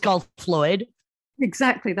why he was called Floyd.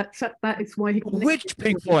 Exactly. That is why he. Which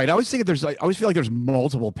Pink Floyd? I always think I always feel like there's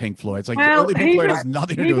multiple Pink Floyds. Like the early Pink Floyd has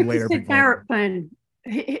nothing to do with later Pink Floyd. Barrett fan.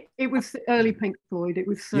 It was the early Pink Floyd. It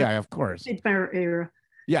was of course. Sid Barrett era.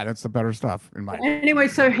 Yeah, that's the better stuff in my. Anyway,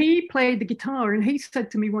 so he played the guitar, and he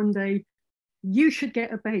said to me one day, "You should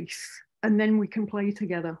get a bass, and then we can play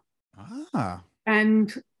together."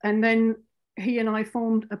 And then he and I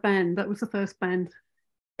formed a band. That was the first band.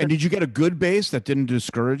 And did you get a good bass that didn't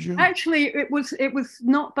discourage you? Actually, it was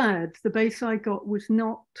not bad. The bass I got was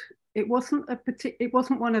not. It wasn't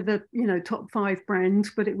one of the top 5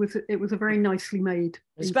 brands, but it was a very nicely made.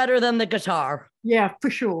 It's better than the guitar. Yeah, for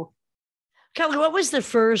sure. Kelley, what was the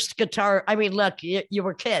first guitar? I mean, look, you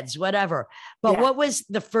were kids, whatever. But what was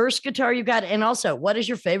the first guitar you got? And also, what is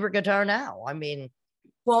your favorite guitar now? I mean,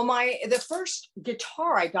 well, the first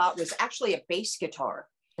guitar I got was actually a bass guitar.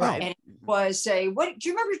 Right. And it was what do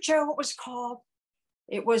you remember, Joe? What was it called?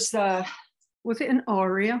 It was was it an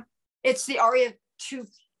Aria? It's the Aria 2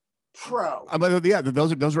 Pro. Yeah,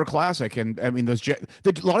 those were classic. And I mean, a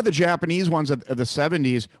lot of the Japanese ones of the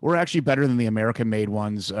 70s were actually better than the American made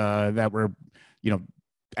ones that were,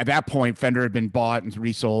 at that point, Fender had been bought and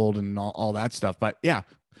resold and all that stuff. But yeah.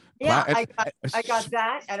 Yeah, I got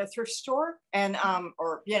that at a thrift store and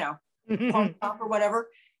or pawn shop or whatever.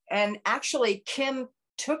 And actually Kim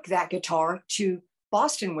took that guitar to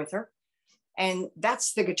Boston with her, and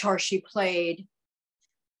that's the guitar she played.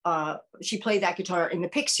 She played that guitar in the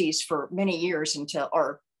Pixies for many years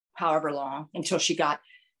or however long until she got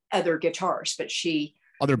other guitars. But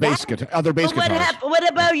other bass guitars. What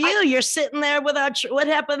about you? You're sitting there without. What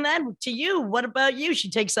happened then to you? What about you?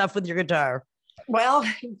 She takes off with your guitar. Well,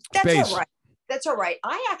 that's all right. That's all right.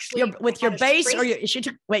 I actually with your bass, or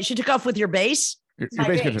she took off with your bass. Your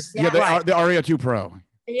bass guitar. Yeah, the Aria 2 Pro.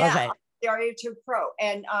 Yeah. Okay. The Aria 2 Pro.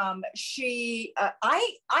 And I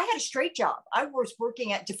had a straight job. I was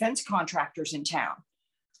working at defense contractors in town.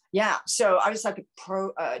 Yeah. So I was like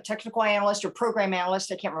a technical analyst or program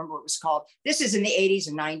analyst. I can't remember what it was called. This is in the 80s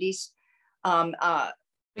and 90s.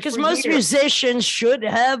 Because most musicians should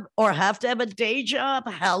have to have a day job.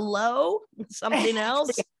 Hello? Something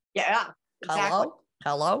else? Yeah. Exactly.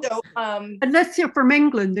 Hello. So, unless you're from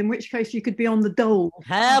England, in which case you could be on the dole.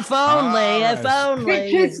 If only.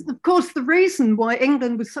 Which is, of course, the reason why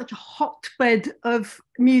England was such a hotbed of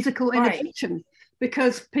musical innovation,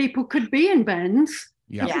 because people could be in bands.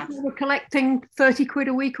 Yeah. People were collecting 30 quid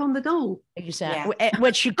a week on the dole. Exactly. Yeah.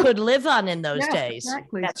 Which you could live on in those days.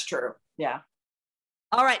 Exactly. That's true. Yeah.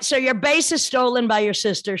 All right. So your bass is stolen by your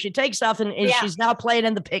sister. She takes off and she's now playing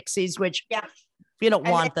in the Pixies, which you don't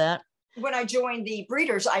want that. When I joined the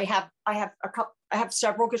Breeders, I have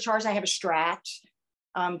several guitars. I have a Strat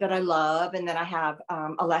that I love, and then I have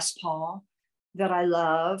a Les Paul that I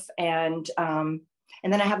love, and then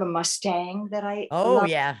I have a Mustang that I love.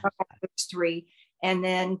 Yeah, those 3. And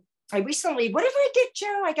then I recently, what did I get,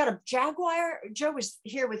 Joe? I got a Jaguar. Joe was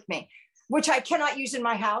here with me, which I cannot use in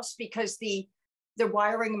my house because the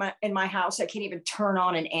wiring in my house, I can't even turn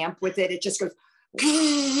on an amp with it. It just goes.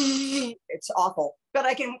 It's awful, but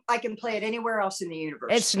I can play it anywhere else in the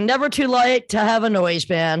universe. It's never too late to have a noise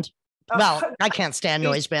band. Well, I can't stand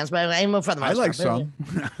noise bands, but I move for the most part. I like some.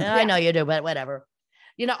 I know you do, but whatever.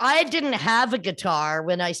 I didn't have a guitar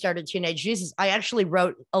when I started Teenage Jesus. I actually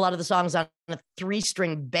wrote a lot of the songs on a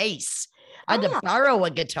 3-string bass. I had to borrow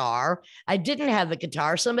a guitar. I didn't have a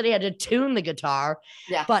guitar. Somebody had to tune the guitar.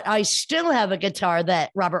 Yeah. But I still have a guitar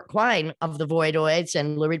that Robert Quine of the Voidoids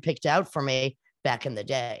and Lou Reed picked out for me back in the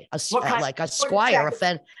day, a Squire,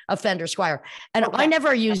 a Fender Squire. And I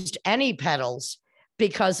never used any pedals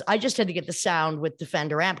because I just had to get the sound with the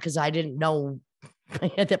Fender amp because I didn't know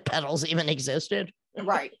that pedals even existed.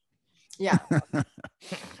 Right. Yeah.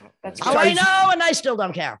 That's I know, and I still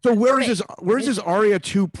don't care. So where's his Aria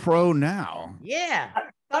 2 Pro now? Yeah.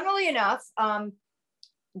 Funnily enough,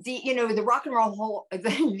 the Rock and Roll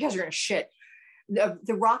you guys are gonna shit.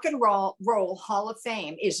 The Rock and Roll Hall of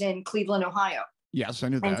Fame is in Cleveland, Ohio. Yes, I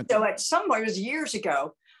knew that. And so at some point, it was years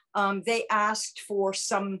ago, they asked for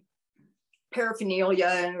some paraphernalia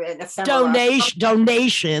and ephemera.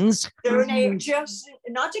 Donations. Donate, just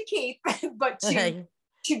not to keep, but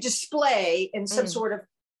to display in some sort of,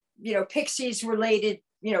 Pixies related,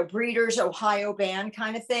 Breeders Ohio band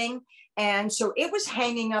kind of thing. And so it was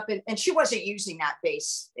hanging up and she wasn't using that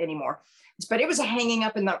bass anymore, but it was hanging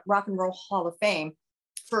up in the Rock and Roll Hall of Fame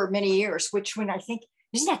for many years, which when I think,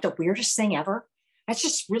 isn't that the weirdest thing ever? That's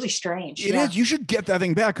just really strange. It is. You should get that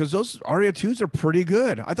thing back because those Aria 2s are pretty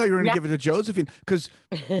good. I thought you were going to give it to Josephine because,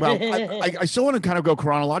 well, I still want to kind of go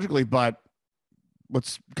chronologically, but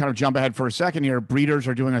let's kind of jump ahead for a second here. Breeders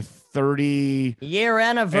are doing a 30-year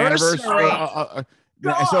anniversary.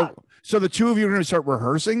 So the two of you are going to start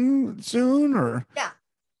rehearsing soon, or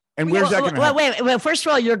And where's that going to happen? Wait. First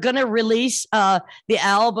of all, you're going to release the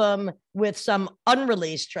album with some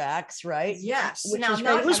unreleased tracks, right? Yes.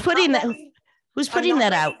 Who's putting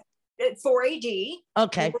that out? 4AD.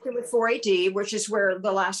 Okay. I'm working with 4AD, which is where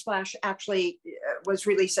The Last Splash actually was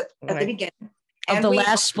released at the beginning. Of The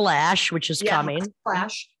Last Splash, which is coming.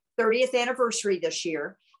 Splash, 30th anniversary this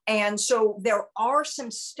year. And so there are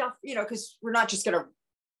some stuff, because we're not just going to,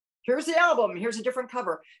 here's the album, here's a different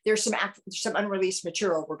cover. There's some unreleased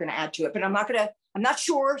material we're going to add to it, but I'm not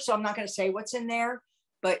sure. So I'm not going to say what's in there,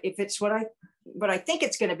 but if it's what I think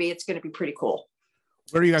it's going to be pretty cool.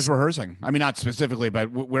 Where are you guys rehearsing? I mean, not specifically,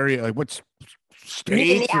 but where are you, like, what's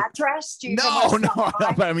stage? The address? No,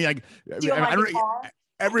 but I mean,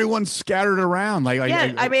 everyone's scattered around.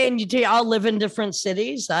 I mean, you all live in different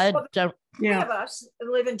cities. Three of us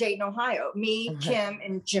live in Dayton, Ohio. Me, Kim,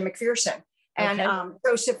 and Jim McPherson. And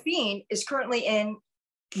Josephine is currently in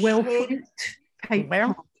Wellfleet.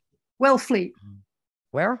 Where? Wellfleet.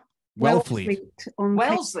 Where? Wellfleet. On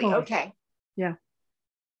Wellesley. Okay. Yeah.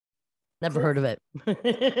 Never heard of it.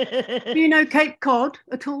 Do you know Cape Cod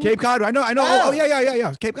at all? Cape Cod. I know. Oh,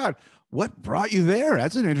 yeah. Cape Cod. What brought you there?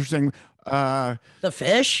 That's an interesting. The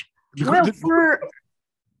fish. Well,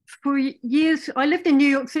 for years, I lived in New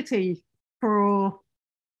York City for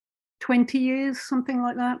 20 years, something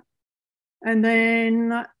like that. And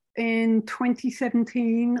then in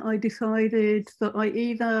 2017, I decided that I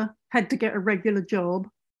either had to get a regular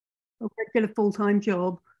full-time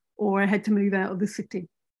job, or I had to move out of the city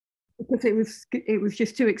because it was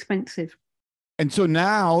just too expensive. And so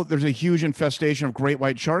now there's a huge infestation of great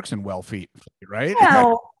white sharks in Wellfleet, right?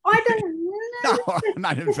 Well, I don't know. No,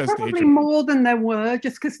 not infestation. Probably more than there were,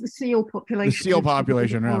 just because the seal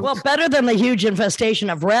population. Yeah. Well, better than the huge infestation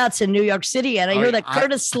of rats in New York City. And I hear that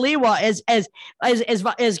Curtis Sliwa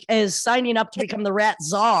is signing up to become the rat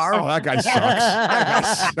czar. Oh, that guy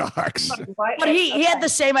sucks. But he had the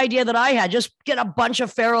same idea that I had. Just get a bunch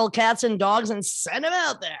of feral cats and dogs and send them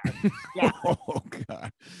out there. Yeah. Oh,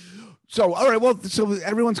 God. So, all right. Well, so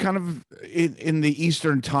everyone's kind of in the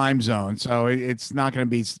Eastern time zone. So it's not going to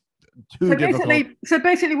be too difficult. So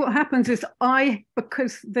basically what happens is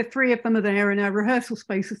because the three of them are there and our rehearsal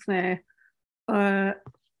space is there,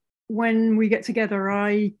 when we get together,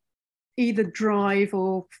 I either drive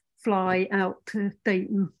or fly out to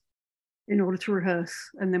Dayton in order to rehearse.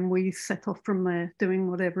 And then we set off from there doing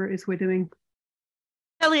whatever it is we're doing.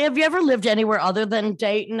 Kelley, have you ever lived anywhere other than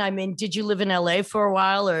Dayton? I mean, did you live in LA for a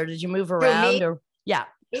while, or did you move around?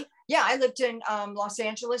 Yeah, I lived in Los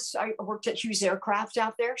Angeles. I worked at Hughes Aircraft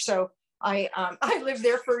out there, so I lived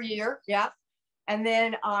there for a year. Yeah, and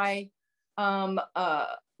then I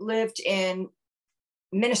lived in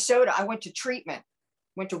Minnesota. I went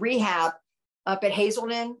to rehab up at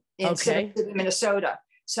Hazelden in City, Minnesota.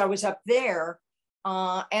 So I was up there,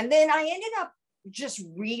 and then I ended up just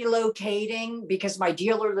relocating because my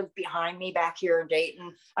dealer lived behind me back here in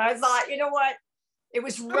Dayton. And I thought, you know what? It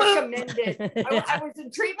was recommended. I was in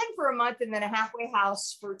treatment for a month and then a halfway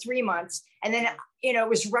house for 3 months. And then, it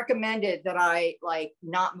was recommended that I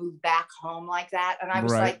not move back home like that. And I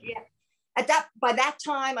was by that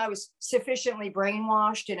time I was sufficiently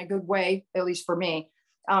brainwashed in a good way, at least for me,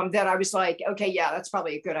 that I was like, okay, yeah, that's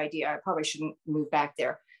probably a good idea. I probably shouldn't move back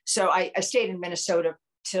there. So I stayed in Minnesota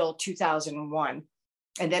till 2001.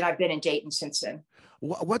 And then I've been in Dayton since then.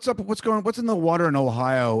 What's up? What's in the water in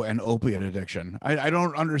Ohio and opiate addiction? I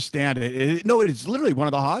don't understand it. No, it's literally one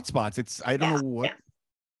of the hot spots. I don't know what. Yeah.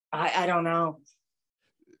 I don't know.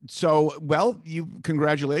 So, well,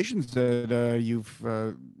 congratulations that you've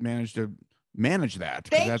managed to manage that.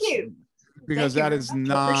 Thank you. Because that is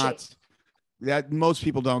not that most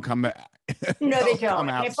people don't come back. No, they don't. Come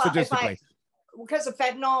out statistically. Because of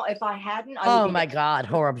fentanyl, if I hadn't, oh my God,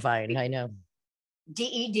 horrifying. I know.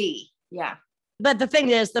 DED. Yeah. But the thing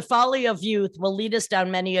is, the folly of youth will lead us down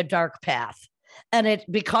many a dark path. And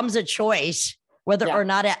it becomes a choice whether or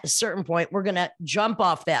not at a certain point we're going to jump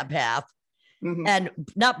off that path and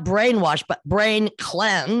not brainwash, but brain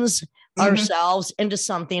cleanse ourselves into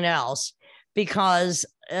something else because,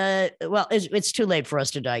 well, it's too late for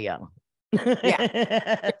us to die young.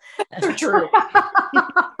 Yeah. So true.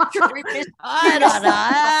 I don't know.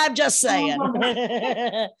 I'm just saying.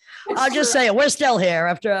 I'm just saying we're still here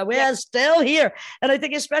after we're still here. And I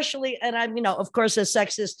think especially, and I'm, you know, of course, as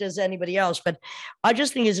sexist as anybody else, but I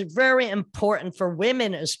just think it's very important for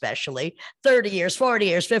women, especially 30 years, 40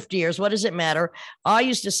 years, 50 years. What does it matter? I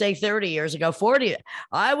used to say 30 years ago, 40,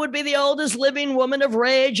 I would be the oldest living woman of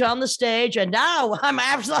rage on the stage. And now I'm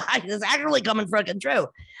absolutely, it's actually coming freaking true.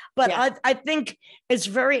 But I think it's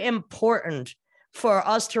very important for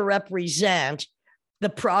us to represent the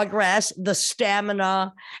progress, the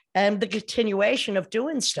stamina, and the continuation of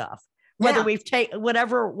doing stuff. Whether we've taken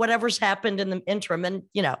whatever's happened in the interim, and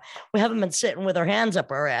you know, we haven't been sitting with our hands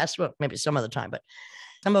up our ass. Well, maybe some of the time, but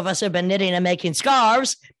some of us have been knitting and making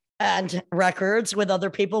scarves and records with other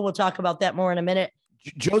people. We'll talk about that more in a minute.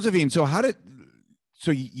 Josephine, so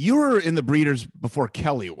you were in the Breeders before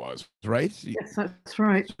Kelley was, right? Yes, that's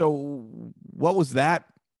right. So what was that?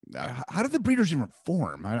 How did the Breeders even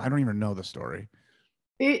form? I don't even know the story.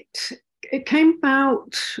 It came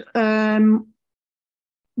about,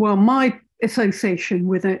 well, my association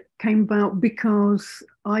with it came about because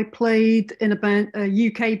I played in a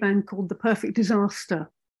UK band called The Perfect Disaster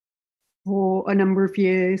for a number of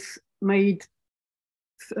years, made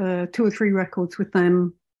 2 or 3 records with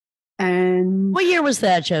them. And what year was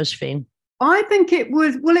that, Josephine? I think it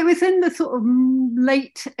was in the sort of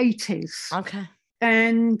late 80s. Okay.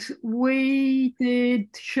 And we did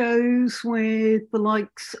shows with the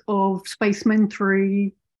likes of Spacemen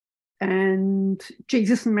 3 and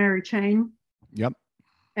Jesus and Mary Chain. Yep.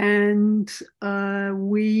 And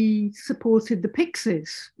we supported the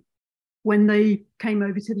Pixies when they came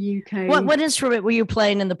over to the UK. What instrument were you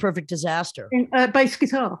playing in The Perfect Disaster? Bass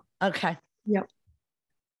guitar. Okay. Yep.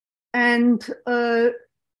 And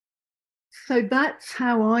so that's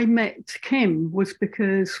how I met Kim, was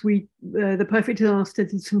because The Perfect Disaster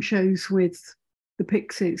did some shows with the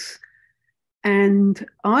Pixies. And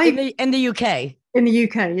in the UK. In the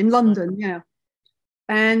UK, in London, yeah.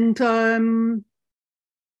 And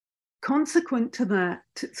consequent to that,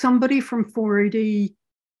 somebody from 4AD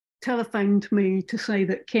telephoned me to say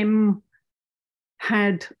that Kim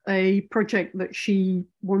had a project that she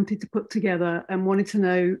wanted to put together and wanted to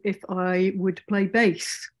know if I would play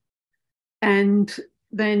bass. And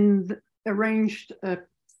then arranged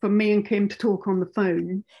for me and Kim to talk on the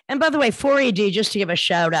phone. And by the way, 4AD, just to give a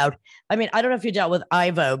shout out, I mean, I don't know if you dealt with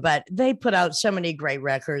Ivo, but they put out so many great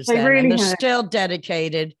records. They really and they're have. still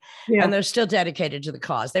dedicated, and they're still dedicated to the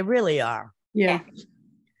cause. They really are. Yeah.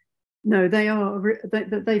 No, they are.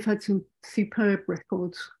 They've had some superb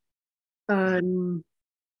records. But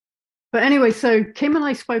anyway, so Kim and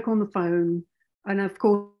I spoke on the phone, and of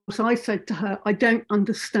course I said to her, I don't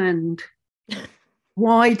understand.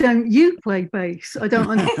 Why don't you play bass? I don't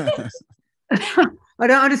understand. I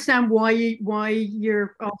don't understand why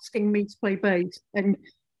you're asking me to play bass. And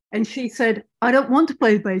she said, I don't want to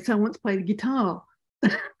play the bass, I want to play the guitar.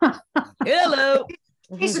 Hello.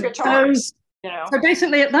 He's a guitarist. You know. So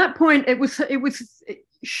basically at that point it was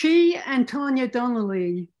she and Tanya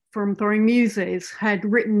Donnelly from Throwing Muses had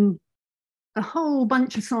written a whole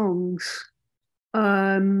bunch of songs.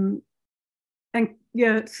 And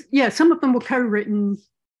some of them were co-written.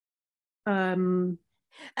 And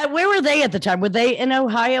where were they at the time? Were they in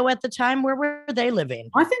Ohio at the time? Where were they living?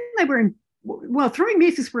 I think they were Throwing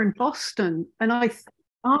Muses were in Boston, and I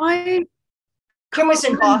Kim was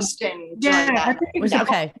in Boston. Yeah, I think it was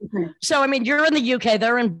okay. Boston. So I mean, you're in the UK,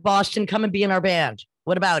 they're in Boston. Come and be in our band.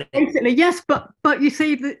 What about it? Basically, yes, but you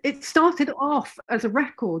see, it started off as a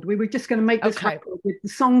record. We were just going to make this record with the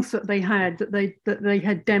songs that they had that they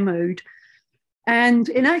had demoed, and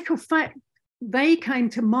in actual fact, they came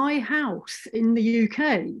to my house in the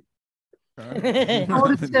UK.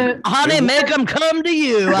 Honey, make them come to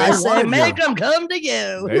you. I say, make them come to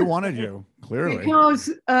you. They wanted you, clearly. Because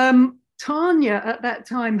Tanya at that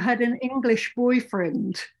time had an English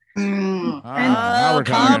boyfriend.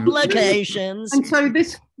 Complications. And so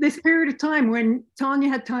this period of time when Tanya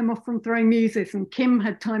had time off from Throwing Muses and Kim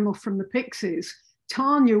had time off from the Pixies,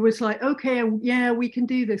 Tanya was like, okay, yeah, we can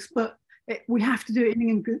do this, but we have to do it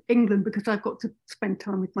in England because I've got to spend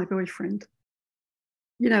time with my boyfriend.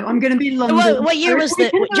 You know, I'm going to be in London. What year was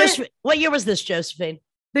this? What year was this, Josephine?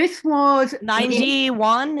 This was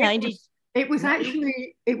 91, 90. It was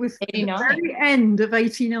actually, it was 89. the very end of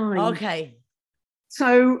 89. Okay.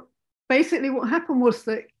 So basically what happened was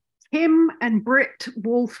that Kim and Britt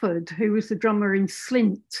Walford, who was the drummer in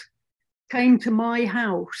Slint, came to my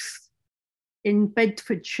house in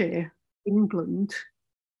Bedfordshire, England,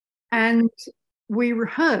 and we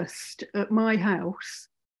rehearsed at my house,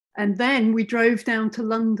 and then we drove down to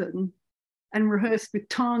London and rehearsed with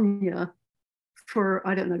Tanya for,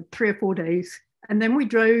 I don't know, 3 or 4 days, and then we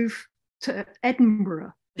drove to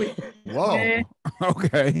Edinburgh. Whoa.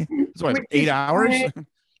 Okay. So what, 8 hours?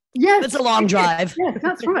 Yes, It's a long drive. Yeah,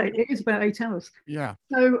 that's right. It is about 8 hours. Yeah.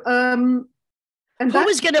 So, and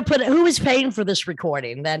who was paying for this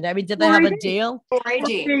recording then? I mean, did they have a deal?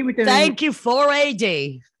 4AD. Thank you,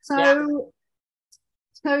 4AD. So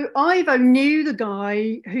Ivo knew the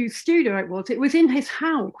guy whose studio it was. It was in his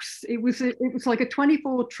house. It was like a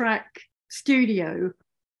 24-track studio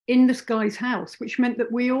in this guy's house, which meant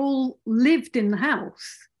that we all lived in the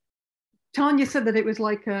house. Tanya said that it was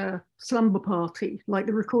like a slumber party, like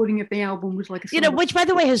the recording of the album was like a slumber which, by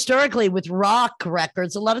the way, historically with rock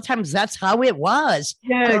records, a lot of times that's how it was.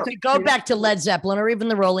 Yeah, if you go back to Led Zeppelin or even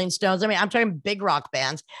the Rolling Stones, I mean, I'm talking big rock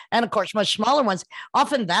bands, and of course, much smaller ones.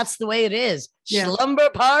 Often that's the way it is. Yeah. Slumber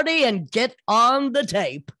party and get on the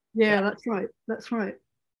tape. Yeah, that's right. That's right.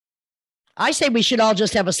 I say we should all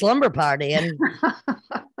just have a slumber party and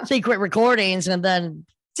secret recordings and then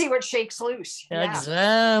see what shakes loose.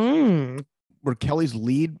 Were Kelley's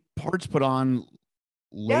lead parts put on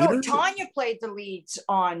later? No, Tanya played the leads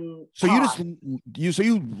on. So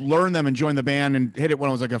you learned them and joined the band and hit it when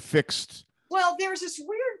it was like a fixed. Well, there was this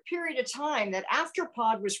weird period of time that after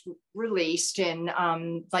Pod was released in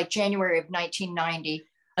like January of 1990,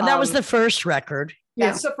 and that was the first record.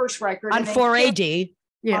 That's the first record on 4AD.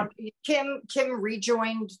 Yeah, Kim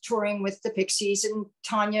rejoined touring with the Pixies, and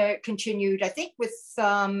Tanya continued, I think, with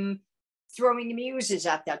Throwing the Muses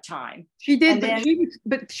at that time. She did,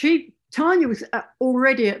 Tanya was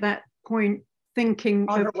already at that point thinking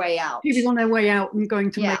on her way out. She was on her way out and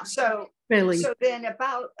going to make Billy. So then,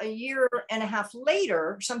 about a year and a half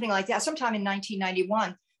later, something like that, sometime in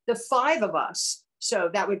 1991, the 5 of us,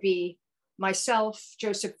 so that would be myself,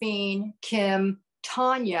 Josephine, Kim,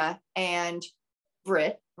 Tanya, and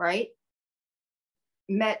Britt, right,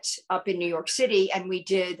 met up in New York City, and we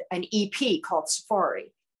did an EP called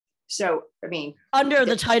Safari. So, I mean, under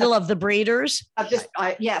the title of The Breeders.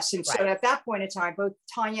 Yes, and so at that point in time, both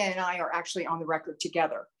Tanya and I are actually on the record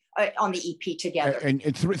together, on the EP together,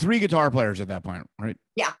 and three guitar players at that point, right?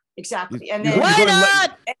 Yeah, exactly. And then why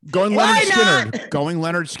not? Going Leonard Skinner, going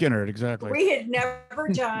Leonard Skinner, exactly. We had never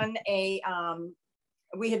done a.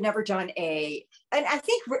 And I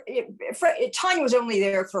think Tanya was only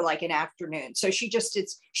there for like an afternoon, so she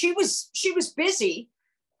was busy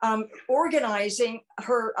organizing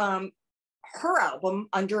her album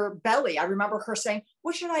under Belly. I remember her saying,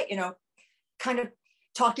 "What should I, kind of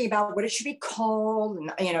talking about what it should be called,"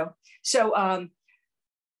 and so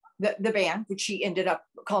the band, which she ended up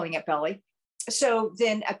calling it Belly. So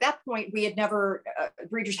then at that point, we had never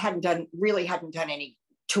Breeders hadn't done any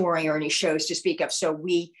touring or any shows to speak of. So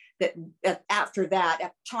after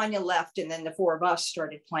that, Tanya left, and then the 4 of us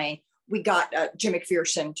started playing. We got Jim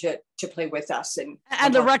McPherson to play with us, and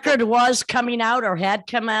the record was coming out or had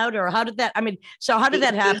come out, or how did that? I mean, so how did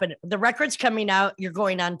that happen? The record's coming out. You're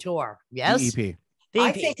going on tour. Yes. The EP.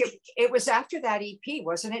 I think it was after that EP,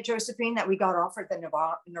 wasn't it, Josephine, that we got offered the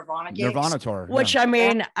Nirvana gigs? Nirvana tour. Which I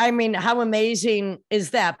mean, how amazing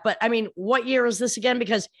is that? But I mean, what year is this again?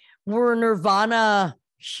 Because were Nirvana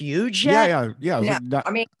huge yet? Yeah.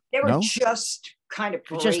 I mean, they were just kind of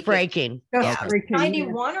breaking. Yeah.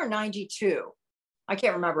 91 or 92. I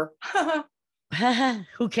can't remember.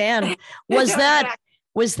 Who can? Was that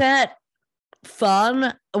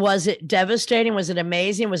fun? Was it devastating? Was it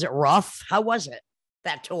amazing? Was it rough? How was it,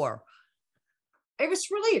 that tour? It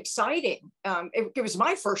was really exciting. It was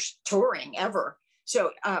my first touring ever.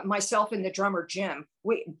 So myself and the drummer, Jim,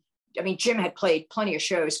 Jim had played plenty of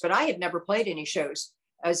shows, but I had never played any shows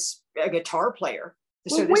as a guitar player.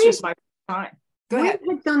 So this was my first time. We had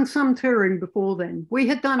done some touring before then. We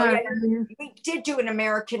had done we did do an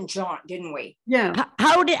American jaunt, didn't we? Yeah.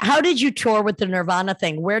 How did you tour with the Nirvana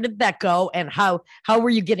thing? Where did that go, and how were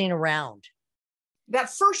you getting around? That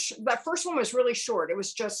first one was really short. It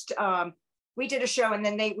was just we did a show, and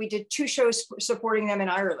then we did 2 shows supporting them in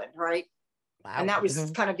Ireland, right? Wow. And that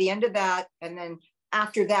was kind of the end of that. And then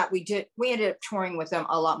after that, we ended up touring with them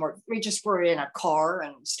a lot more. We just were in a car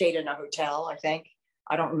and stayed in a hotel, I think.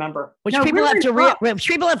 I don't remember. People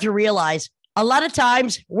have to realize a lot of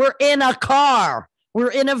times we're in a car,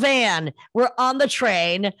 we're in a van, we're on the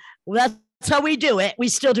train. That's how we do it. We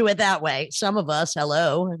still do it that way. Some of us,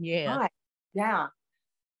 hello. Yeah. Right. Yeah.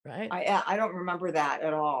 Right. I don't remember that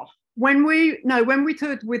at all. When we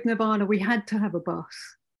toured with Nirvana, we had to have a bus.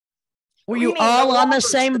 Were you all on the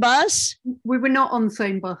same bus? We were not on the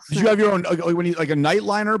same bus. Did you have your own, when you, like a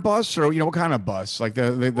nightliner bus, or what kind of bus? Like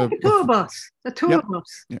the tour bus. A tour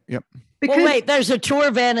bus. Yep. Because, well, wait, there's a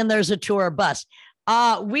tour van and there's a tour bus.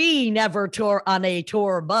 We never tour on a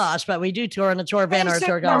tour bus, but we do tour on a tour van or a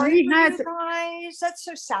tour bus. Guys, that's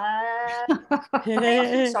so sad.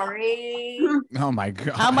 I'm sorry. Oh my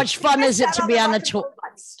God. How much fun is it to be on a tour?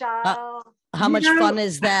 How much fun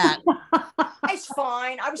is that? It's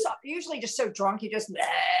fine. I was usually just so drunk, you just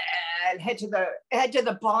head to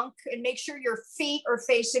the bunk and make sure your feet are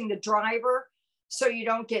facing the driver so you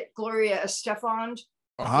don't get Gloria Estefan.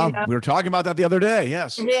 We were talking about that the other day.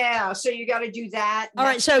 Yes. Yeah. So you got to do that. All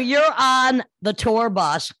right. So you're on the tour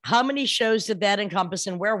bus. How many shows did that encompass,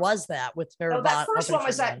 and where was that with her? No, that first one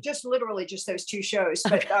was that just literally just those 2 shows.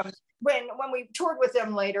 But when we toured with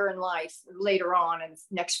them later in life, later on in the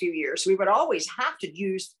next few years, we would always have to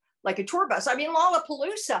use like a tour bus. I mean,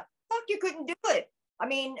 Lollapalooza, fuck, you couldn't do it. I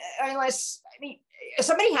mean,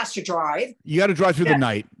 somebody has to drive. You got to drive through the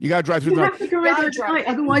night. You got to drive through the night. Night.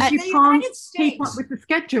 Otherwise, you can't keep up with the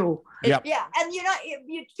schedule. Yep. Yeah. And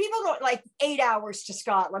people don't like 8 hours to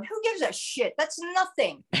Scotland. Who gives a shit? That's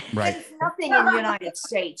nothing. Right. That's nothing in the United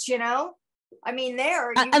States, I mean,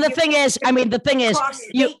 and the thing is,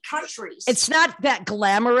 you countries. It's not that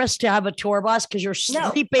glamorous to have a tour bus because you're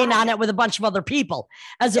sleeping on it with a bunch of other people,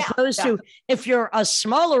 as opposed to if you're a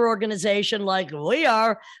smaller organization like we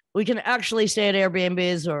are, we can actually stay at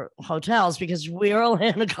Airbnbs or hotels because we're all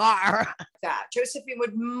in a car. That Josephine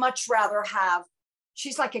would much rather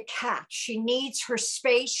she's like a cat. She needs her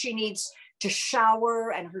space. She needs to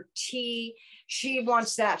shower and her tea. She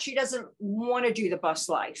wants that. She doesn't want to do the bus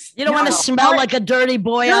life. You don't want to smell like a dirty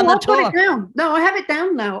boy on the tour. Put it down. No, I have it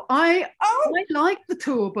down now. I like the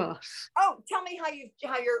tour bus. Oh, tell me how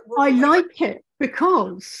you're. I like it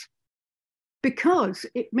because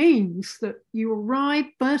it means that you arrive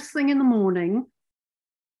first thing in the morning.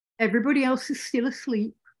 Everybody else is still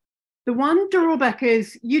asleep. The one drawback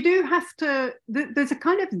is you do have to. There's a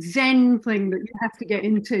kind of Zen thing that you have to get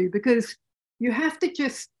into because you have to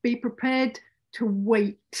just be prepared to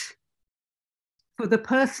wait for the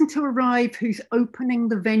person to arrive who's opening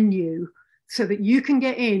the venue so that you can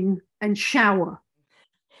get in and shower.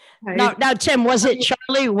 Okay? Now, Tim, was it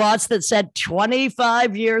Charlie Watts that said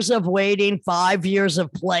 25 years of waiting, 5 years of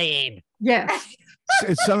playing? Yes.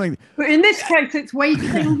 It's something. But in this case, it's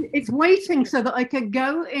waiting. It's waiting so that I can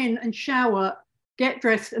go in and shower, get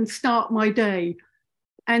dressed, and start my day.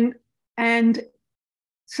 And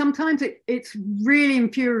sometimes it's really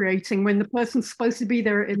infuriating when the person's supposed to be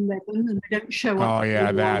there at 11 and they don't show up. Oh, yeah,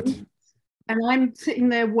 that. And I'm sitting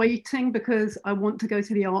there waiting because I want to go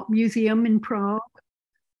to the art museum in Prague,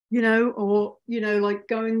 or, like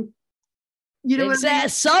going,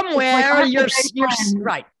 somewhere you're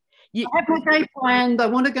right. I have my day planned. I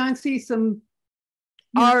want to go and see some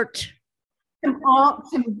art.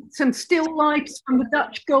 Some still lifes from the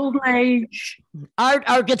Dutch Golden Age.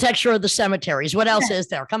 Architecture of the cemeteries. What else is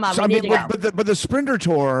there? Come on, we need to go. But the Sprinter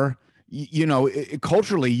Tour,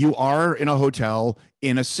 culturally, you are in a hotel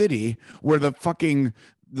in a city where the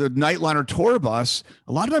Nightliner tour bus,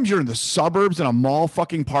 a lot of times you're in the suburbs in a mall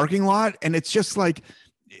fucking parking lot, and it's just like,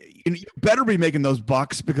 you better be making those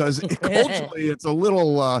bucks because culturally it's a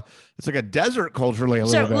little it's like a desert culturally a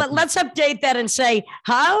little bit. So let's update that and say,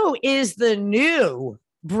 how is the new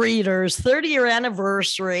Breeders 30-year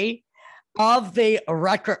anniversary of the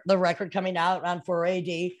record coming out on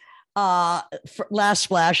 4AD Last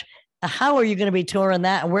Splash? How are you going to be touring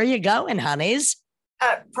that, and where are you going, honeys?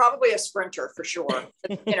 Probably a Sprinter for sure.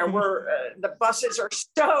 We're the buses are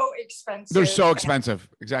so expensive. They're so expensive.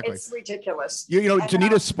 Exactly. It's ridiculous.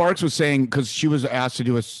 Janita Sparks was saying, because she was asked to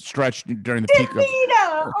do a stretch during the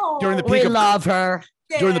peak of love her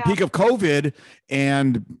during the peak of COVID,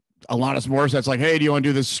 and Alanis Morissette's like, "Hey, do you want to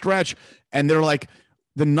do this stretch?" And they're like,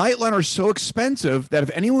 "The Nightliner is so expensive that if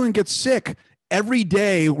anyone gets sick every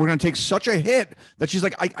day, we're going to take such a hit that she's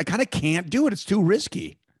like, I kind of can't do it. It's too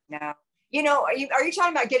risky." No. Are you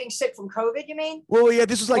talking about getting sick from COVID, you mean? Well, yeah,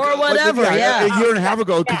 this is like, or whatever, a year and a half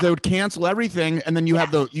ago, because they would cancel everything. And then you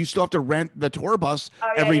still have to rent the tour bus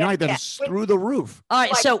every night. That's through the roof. All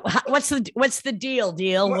right. So what's the deal?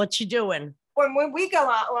 What you doing? When we go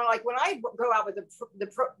out, when I go out with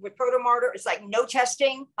Protomartyr, it's like no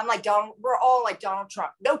testing. I'm like we're all like Donald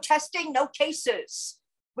Trump. No testing, no cases.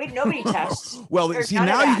 Nobody tests. Well,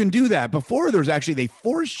 now you can do that. Before they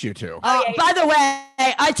forced you to. By the way,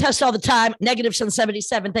 I test all the time. Negative since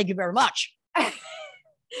 1977. Thank you very much.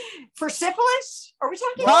 For syphilis? Are we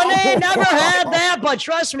talking? Honey, never had that, but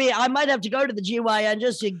trust me, I might have to go to the GYN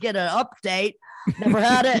just to get an update. Never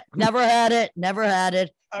had it. Never had it. Never had it.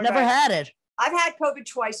 Okay. Never had it. I've had COVID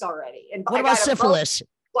twice already. And what about syphilis?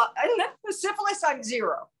 Well, syphilis, I'm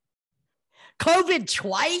 0. COVID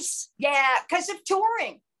twice? Yeah, because of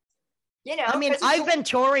touring. You know, I mean, I've been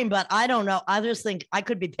touring, but I don't know. I just think I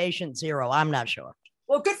could be patient 0. I'm not sure.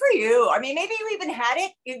 Well, good for you. I mean, maybe you even had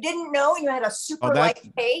it. You didn't know. You had a super light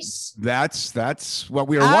pace. That's what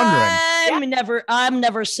we were wondering. I'm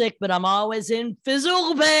never sick, but I'm always in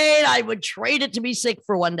physical pain. I would trade it to be sick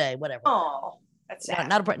for one day, whatever. Oh, that's sad.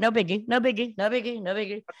 No biggie.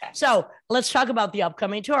 Okay. So let's talk about the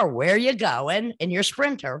upcoming tour. Where are you going in your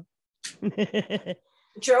Sprinter?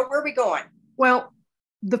 Joe, where are we going? Well,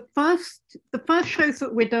 the first shows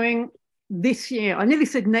that we're doing this year, I nearly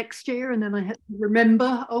said next year, and then I had to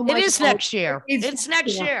remember. Oh my! It is next year. It's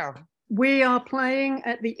next year. We are playing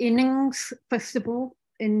at the Innings Festival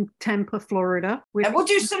in Tampa, Florida. And we'll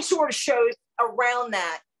do some sort of shows around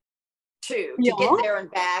that too, to get there and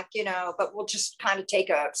back, you know, but we'll just kind of take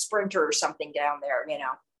a Sprinter or something down there, you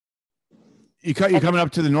know. You coming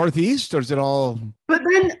up to the Northeast, or is it all? But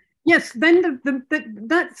then, yes, then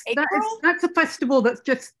that's a festival that's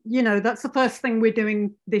just, you know, that's the first thing we're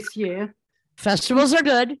doing this year. Festivals are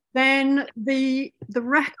good. Then the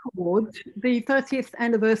record, the 30th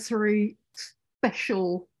anniversary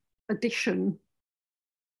special edition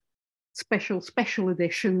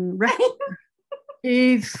record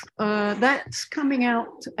is that's coming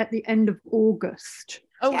out at the end of August.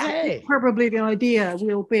 Okay. Probably the idea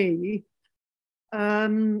will be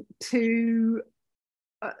to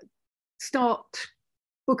start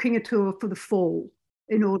booking a tour for the fall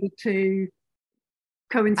in order to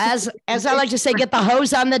coincide. As I like to say, get the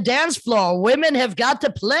hose on the dance floor. Women have got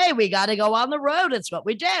to play. We got to go on the road. It's what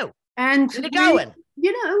we do. And going.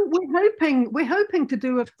 You know, we're hoping to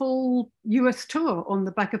do a full US tour on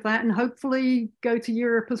the back of that, and hopefully go to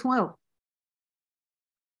Europe as well.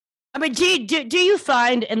 I mean, do you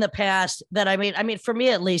find in the past that, I mean, for me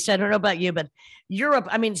at least, I don't know about you, but Europe,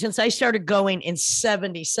 I mean, since I started going in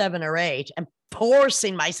 77 or 8 and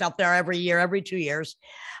forcing myself there every year, every 2 years,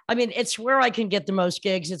 I mean, it's where I can get the most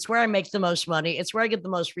gigs. It's where I make the most money. It's where I get the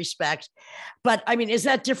most respect. But I mean, is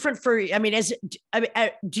that different for, I mean,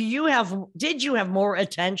 did you have more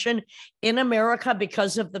attention in America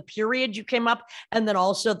because of the period you came up, and then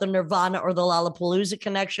also the Nirvana or the Lollapalooza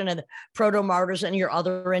connection and Protomartyrs and your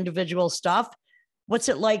other individual stuff? What's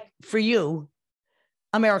it like for you,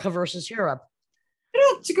 America versus Europe?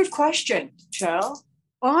 It's a good question, Joe.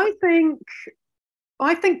 I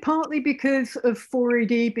think partly because of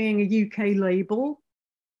 4AD being a UK label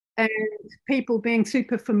and people being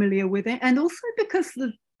super familiar with it, and also because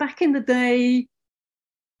back in the day,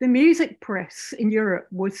 the music press in Europe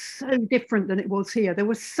was so different than it was here. There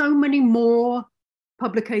were so many more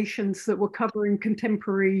publications that were covering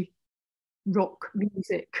contemporary rock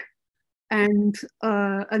music, and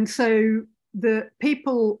so the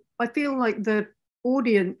people, I feel like the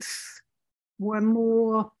audience were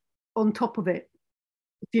more on top of it,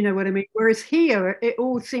 if you know what I mean. Whereas here, it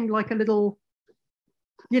all seemed like a little,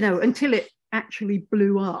 you know, until it actually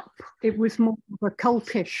blew up, it was more of a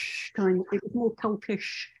cultish kind. It was more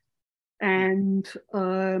cultish and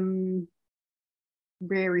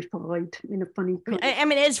rarefied in a funny kind. I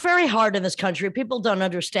mean, it's very hard in this country. People don't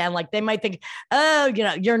understand. Like, they might think, oh, you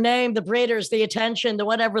know, your name, the breeders, the attention, the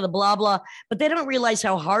whatever, the blah, blah. But they don't realize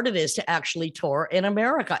how hard it is to actually tour in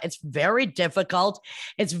America. It's very difficult.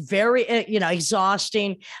 It's very,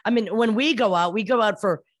 exhausting. I mean, when we go out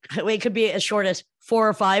for, it could be as short as 4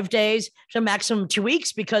 or 5 days to maximum 2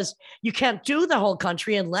 weeks, because you can't do the whole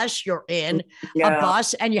country unless you're in a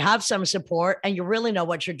bus and you have some support and you really know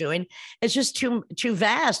what you're doing. It's just too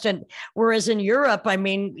vast. And whereas in Europe, I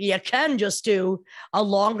mean, you can just do a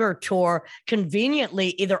longer tour conveniently,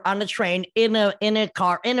 either on a train, in a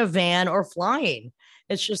car, in a van, or flying.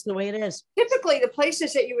 It's just the way it is. Typically, the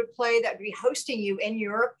places that you would play that would be hosting you in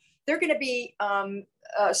Europe, they're going to be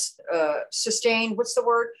sustained. What's the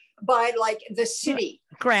word? By like the city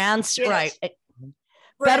grants, yes. Right?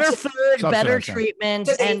 Better food, better treatment,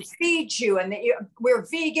 so and feed you. And we're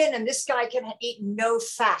vegan, and this guy can eat no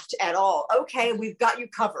fat at all. Okay, we've got you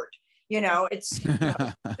covered. You know, it's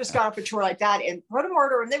just got off a tour like that in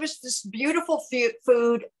Protomartyr, and there was this beautiful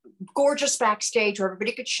food, gorgeous backstage where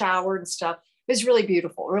everybody could shower and stuff. It was really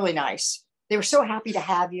beautiful, really nice. They were so happy to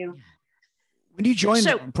have you. When you joined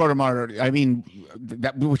Protomartyr, I mean,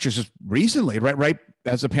 that which is just recently, right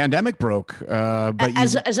as the pandemic broke. But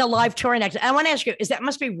as a live touring act, I want to ask you: that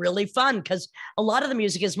must be really fun, because a lot of the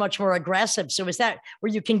music is much more aggressive. So is that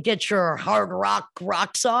where you can get your hard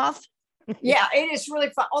rocks off? Yeah, it is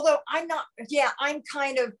really fun. Although I'm not. Yeah, I'm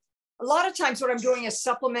kind of a lot of times what I'm doing is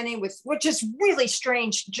supplementing with, which is really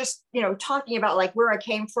strange, just, talking about like where I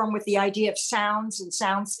came from with the idea of sounds and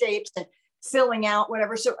soundscapes and filling out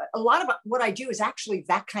whatever. So a lot of what I do is actually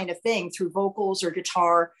that kind of thing through vocals or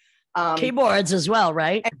guitar. Keyboards as well,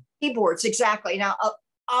 right? Keyboards, exactly. Now,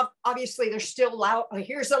 obviously there's still loud.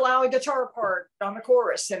 Here's the loud guitar part on the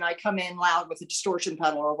chorus, and I come in loud with a distortion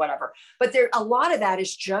pedal or whatever. But a lot of that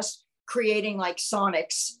is just creating like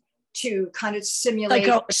sonics to kind of simulate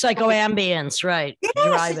psychoambience, right? Yes.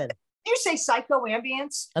 Driving. You say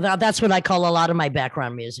psychoambience? That's what I call a lot of my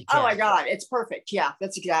background music. Oh my God, it's perfect. Yeah,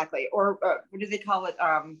 that's exactly. Or what do they call it?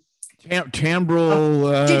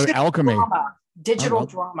 Timbral alchemy. Drama. Digital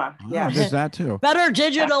drama. Yeah, there's that too. Better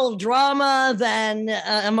digital drama than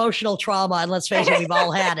emotional trauma. And let's face it, we've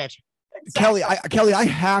all had it. Exactly. Kelley, I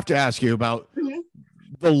have to ask you about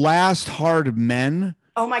The Last Hard Men.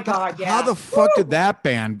 Oh my God! Yeah. How the fuck did that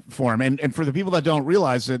band form? And for the people that don't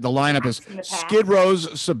realize it, the lineup is Skid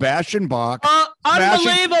Row's Sebastian Bach,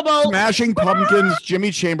 unbelievable, Smashing Pumpkins,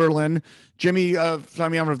 Jimmy Chamberlain, Jimmy of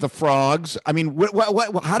the Frogs. I mean,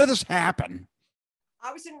 what? How did this happen?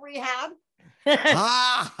 I was in rehab.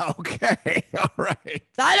 Okay, all right.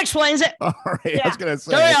 That explains it. All right, yeah. I was gonna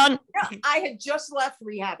say. Carry on. I had just left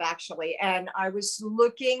rehab actually, and I was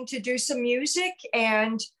looking to do some music,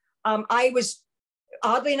 and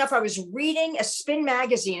oddly enough, I was reading a Spin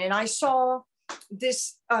magazine, and I saw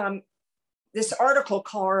this article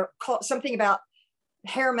called something about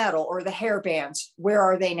hair metal or the hair bands. Where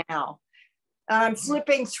are they now? And I'm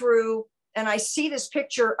flipping through, and I see this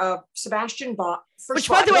picture of Sebastian Bach. Which,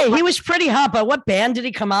 by the way, he was pretty hot. But what band did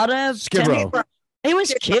he come out of? Skid Row. He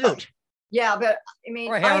was cute. Yeah, but I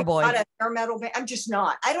mean, I'm not a hair metal band. I'm just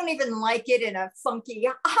not. I don't even like it in a funky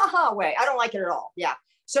way. I don't like it at all. Yeah.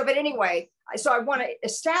 So, but anyway, so I want to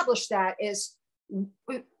establish that's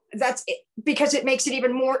it, because it makes it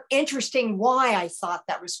even more interesting why I thought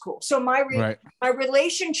that was cool. So my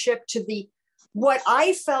relationship to what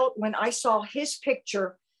I felt when I saw his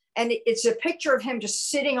picture, and it's a picture of him just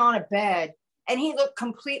sitting on a bed, and he looked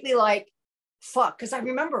completely like fuck. Because I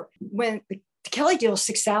remember when the Kelley Deal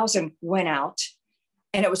 6000 went out,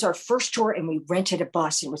 and it was our first tour, and we rented a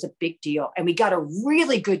bus. And it was a big deal, and we got a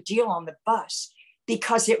really good deal on the bus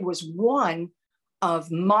because it was one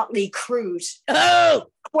of Motley Crue's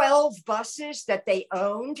 12 buses that they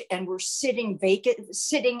owned and were sitting vacant,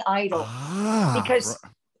 sitting idle, because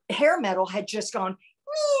hair metal had just gone.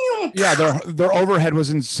 Yeah, their overhead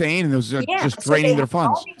was insane, and it was just draining their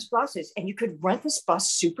funds. All these buses, and you could rent this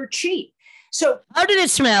bus super cheap. So how did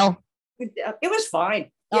it smell? It was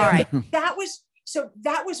fine. All right. That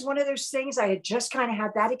was one of those things. I had just kind of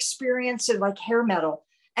had that experience of like hair metal.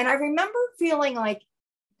 And I remember feeling like,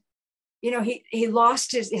 he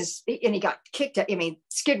lost his and he got kicked out. I mean,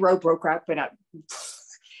 Skid Row broke up, and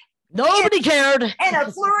nobody cared. And a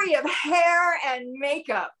flurry of hair and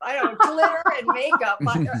makeup. I don't know, glitter and makeup,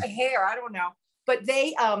 hair. I don't know. But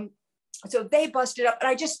they, so they busted up, and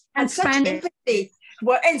I just had such empathy.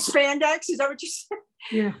 And spandex, is that what you said?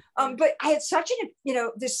 Yeah. But I had such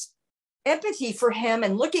this empathy for him,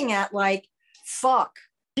 and looking at like, fuck.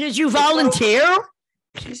 Did you volunteer?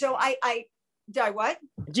 So I did I what?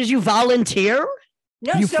 Did you volunteer?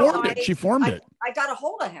 No, She formed it. I got a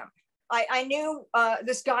hold of him. I knew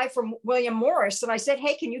this guy from William Morris, and I said,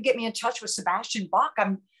 "Hey, can you get me in touch with Sebastian Bach?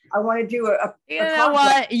 I want to do a you know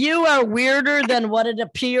what? You are weirder than what it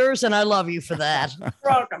appears, and I love you for that."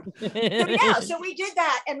 Welcome. So we did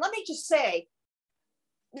that, and let me just say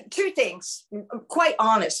two things. I'm quite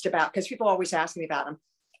honest about, because people always ask me about him.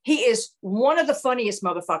 He is one of the funniest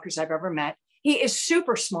motherfuckers I've ever met. He is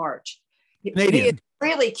super smart. Canadian. He is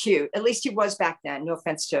really cute. At least he was back then. No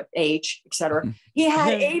offense to age, etc. He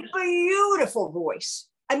had a beautiful voice.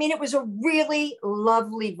 I mean, it was a really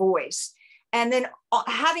lovely voice. And then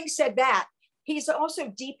having said that, he's also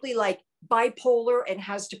deeply like bipolar and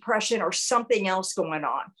has depression or something else going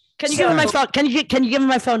on. Can you give him my phone? Can you give him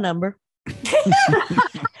my phone number? Can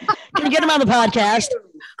you get him on the podcast?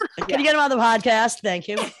 Can you get him on the podcast? Thank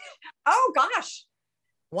you. Oh gosh.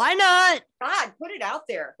 Why not? God, put it out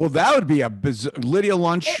there. Well, that would be a Lydia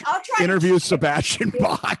Lunch interview Sebastian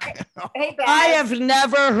Bach. Hey, I have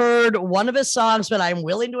never heard one of his songs, but I'm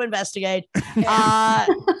willing to investigate.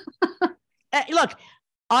 Look,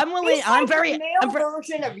 I'm willing. He's I'm like very. a male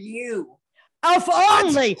version of you. If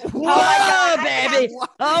only. Oh, baby.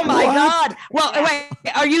 Oh my God. Well, wait.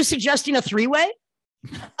 Are you suggesting a three-way?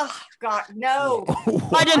 Oh God, no.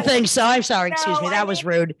 I didn't think so. I'm sorry. Excuse me. That was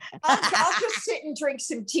rude. I'll just sit and drink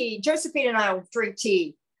some tea. Josephine and I will drink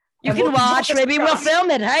tea. You can watch. Maybe we'll film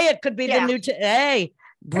it. Hey, it could be the new. Hey,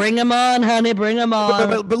 Bring him on, honey. Bring him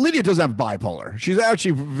on. But Lydia doesn't have bipolar. She's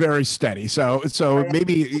actually very steady. So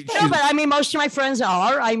maybe. No, but I mean, most of my friends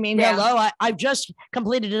are. I mean, Yeah. hello. I've just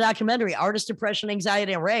completed a documentary, Artist Depression,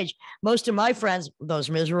 Anxiety, and Rage. Most of my friends,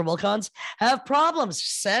 those miserable cunts, have problems.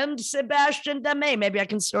 Send Sebastian to me. Maybe I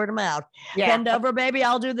can sort him out. Yeah. Bend over, baby.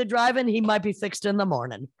 I'll do the driving. He might be fixed in the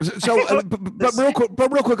morning. So, but real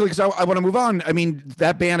quickly, because I want to move on. I mean,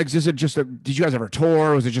 that band existed. Did you guys ever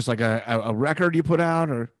tour? Was it just like a record you put out,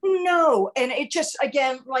 or? No, and it just,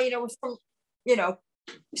 again, like, from,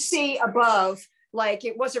 see above, like,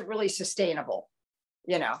 it wasn't really sustainable,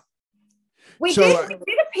 we did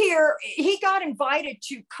appear. He got invited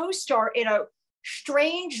to co-star in a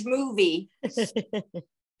strange movie.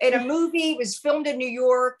 In a movie, it was filmed in New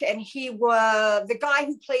York, and he was the guy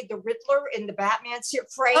who played the Riddler in the Batman series.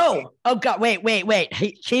 Oh God! Wait!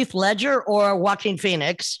 Keith Ledger or Joaquin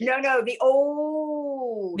Phoenix? No,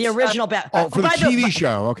 the original Batman. Oh, for the TV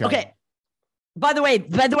show. Okay. Okay. By the way,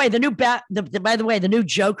 the new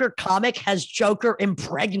Joker comic has Joker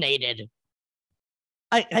impregnated.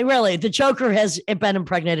 The Joker has been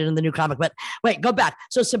impregnated in the new comic, but wait, go back.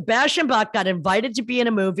 So Sebastian Bach got invited to be in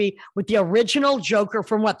a movie with the original Joker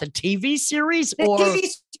from what, the TV series?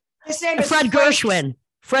 His name is Fred Gershwin.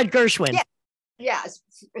 Fred Gershwin. Yeah.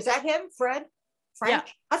 Is that him? Frank? Yeah.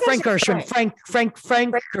 Frank Gershwin. Frank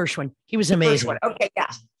Gershwin. He was amazing. Gershwin. Okay, yeah.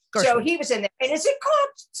 Gershwin. So he was in there. And is it called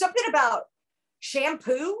something about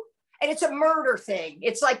shampoo? And it's a murder thing.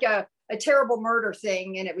 It's like a terrible murder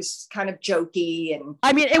thing, and it was kind of jokey. And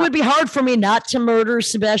I mean, it would be hard for me not to murder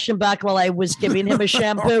Sebastian Bach while I was giving him a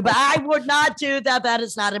shampoo, but I would not do that. That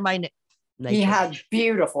is not in my nature. He had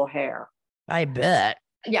beautiful hair. I bet.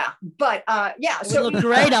 Yeah, but yeah. So it looked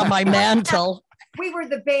great on my mantle. We were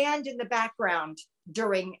the band in the background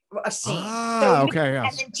during a scene. Okay.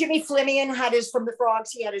 Yes. And then Jimmy Flimian had from the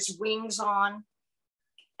Frogs. He had his wings on,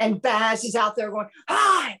 and Baz is out there going,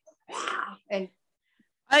 "Hi!" And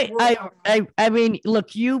I mean,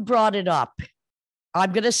 look, you brought it up.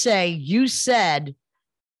 I'm gonna say you said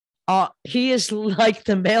he is like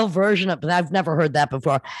the male version of, but I've never heard that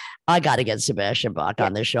before. I gotta get Sebastian Bach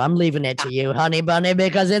on this show. I'm leaving it to you, honey bunny,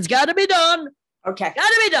 because it's gotta be done. Okay.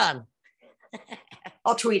 Gotta be done.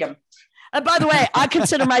 I'll tweet him. And by the way, I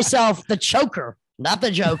consider myself the choker, not the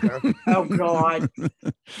Joker. Oh God.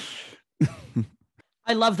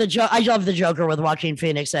 I love the Joker with Joaquin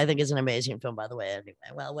Phoenix. I think it's an amazing film, by the way. Anyway,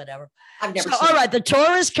 well, whatever. I've never seen all right, the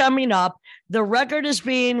tour is coming up. The record is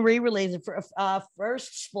being re-released.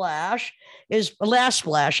 Last Splash, is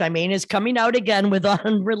coming out again with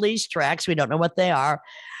unreleased tracks. We don't know what they are.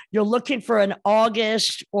 You're looking for an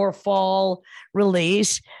August or fall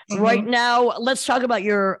release. Mm-hmm. Right now, let's talk about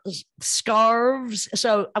your scarves.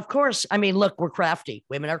 So, of course, look, we're crafty.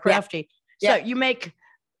 Women are crafty. Yeah. So you make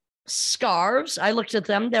scarves. I looked at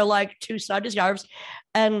them. They're like two-sided scarves.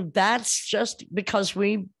 And that's just because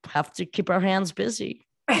we have to keep our hands busy.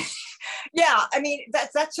 Yeah.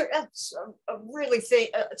 That's a really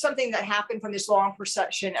something that happened from this long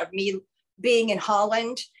procession of me being in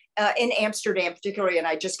Holland, in Amsterdam particularly. And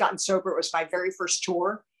I just gotten sober. It was my very first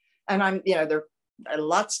tour. And there are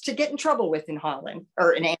lots to get in trouble with in Holland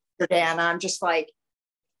or in Amsterdam. I'm just like,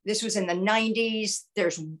 this was in the 90s.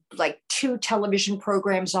 There's like 2 television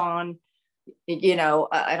programs on, and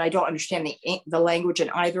I don't understand the language in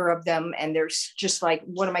either of them. And there's just like,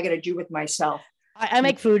 what am I going to do with myself? I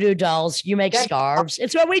make voodoo dolls. You make scarves.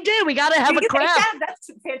 It's what we do. We got to have a craft. That's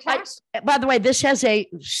fantastic. By the way, this has a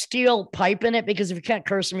steel pipe in it because if you can't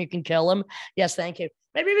curse them, you can kill them. Yes, thank you.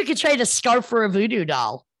 Maybe we could trade a scarf for a voodoo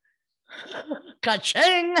doll.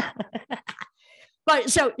 Ka-ching.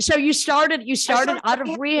 But so you started out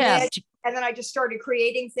of rehab, and then I just started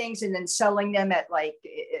creating things and then selling them at like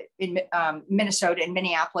in Minnesota and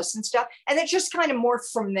Minneapolis and stuff, and it just kind of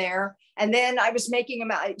morphed from there. And then I was making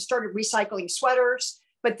them. I started recycling sweaters,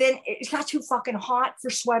 but then it got too fucking hot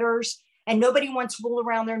for sweaters, and nobody wants wool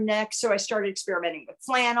around their neck. So I started experimenting with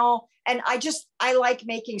flannel, and I like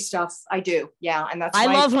making stuff. I do, yeah, and that's. I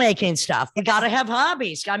love making stuff. We got to have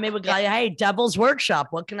hobbies. Hey, Devil's Workshop.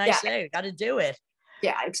 What can I say? Got to do it.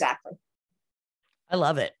 Yeah, exactly. I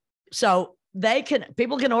love it. So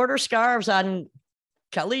people can order scarves on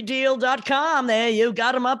kelleydeal.com. There, you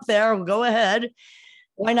got them up there. Go ahead.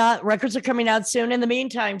 Why not? Records are coming out soon. In the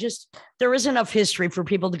meantime, there is enough history for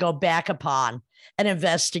people to go back upon and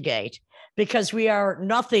investigate, because we are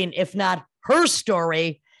nothing if not her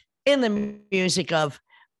story in the music of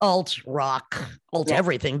alt rock,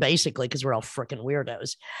 everything, basically, because we're all freaking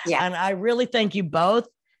weirdos. Yeah. And I really thank you both,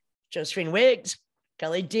 Josephine Wiggs,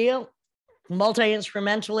 Kelley Deal,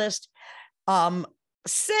 multi-instrumentalist.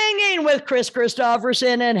 singing with Chris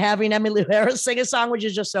Christopherson and having Emmylou Harris sing a song, which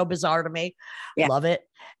is just so bizarre to me. Yeah. Love it.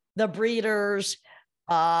 The Breeders,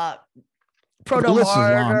 Protomartyr,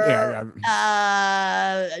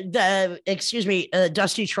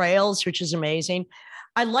 Dusty Trails, which is amazing.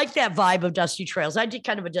 I like that vibe of Dusty Trails. I did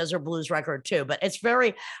kind of a desert blues record too, but it's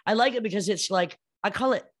I like it because it's like, I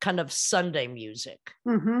call it kind of Sunday music.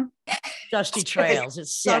 Mm-hmm. Dusty Trails.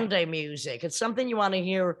 It's Sunday music. It's something you want to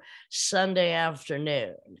hear Sunday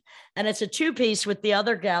afternoon. And it's a 2-piece with the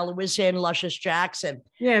other gal who was in Luscious Jackson.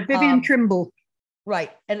 Yeah, Vivian Trimble.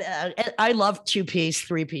 Right. And I love 2-piece,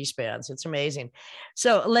 3-piece bands. It's amazing.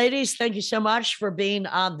 So ladies, thank you so much for being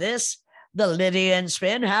on this, the Lydia and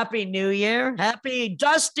Spin. Happy New Year. Happy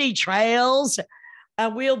Dusty Trails.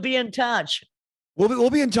 And we'll be in touch.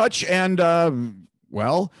 We'll be in touch. And,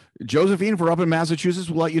 well, Josephine, if we're up in Massachusetts,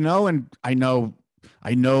 we'll let you know. And I know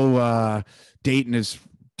Dayton is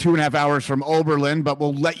 2.5 hours from Oberlin, but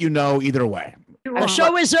we'll let you know either way. The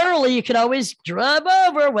show is early. You can always drive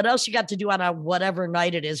over. What else you got to do on a whatever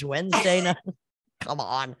night it is? Wednesday night? Come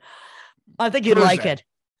on. I think you'd like it.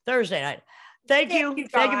 Thursday night. Thank you.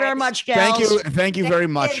 Thank you very much, gals. Thank you very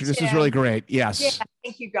much. This is really great. Yes. Yeah,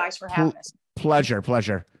 thank you guys for having us. Pleasure.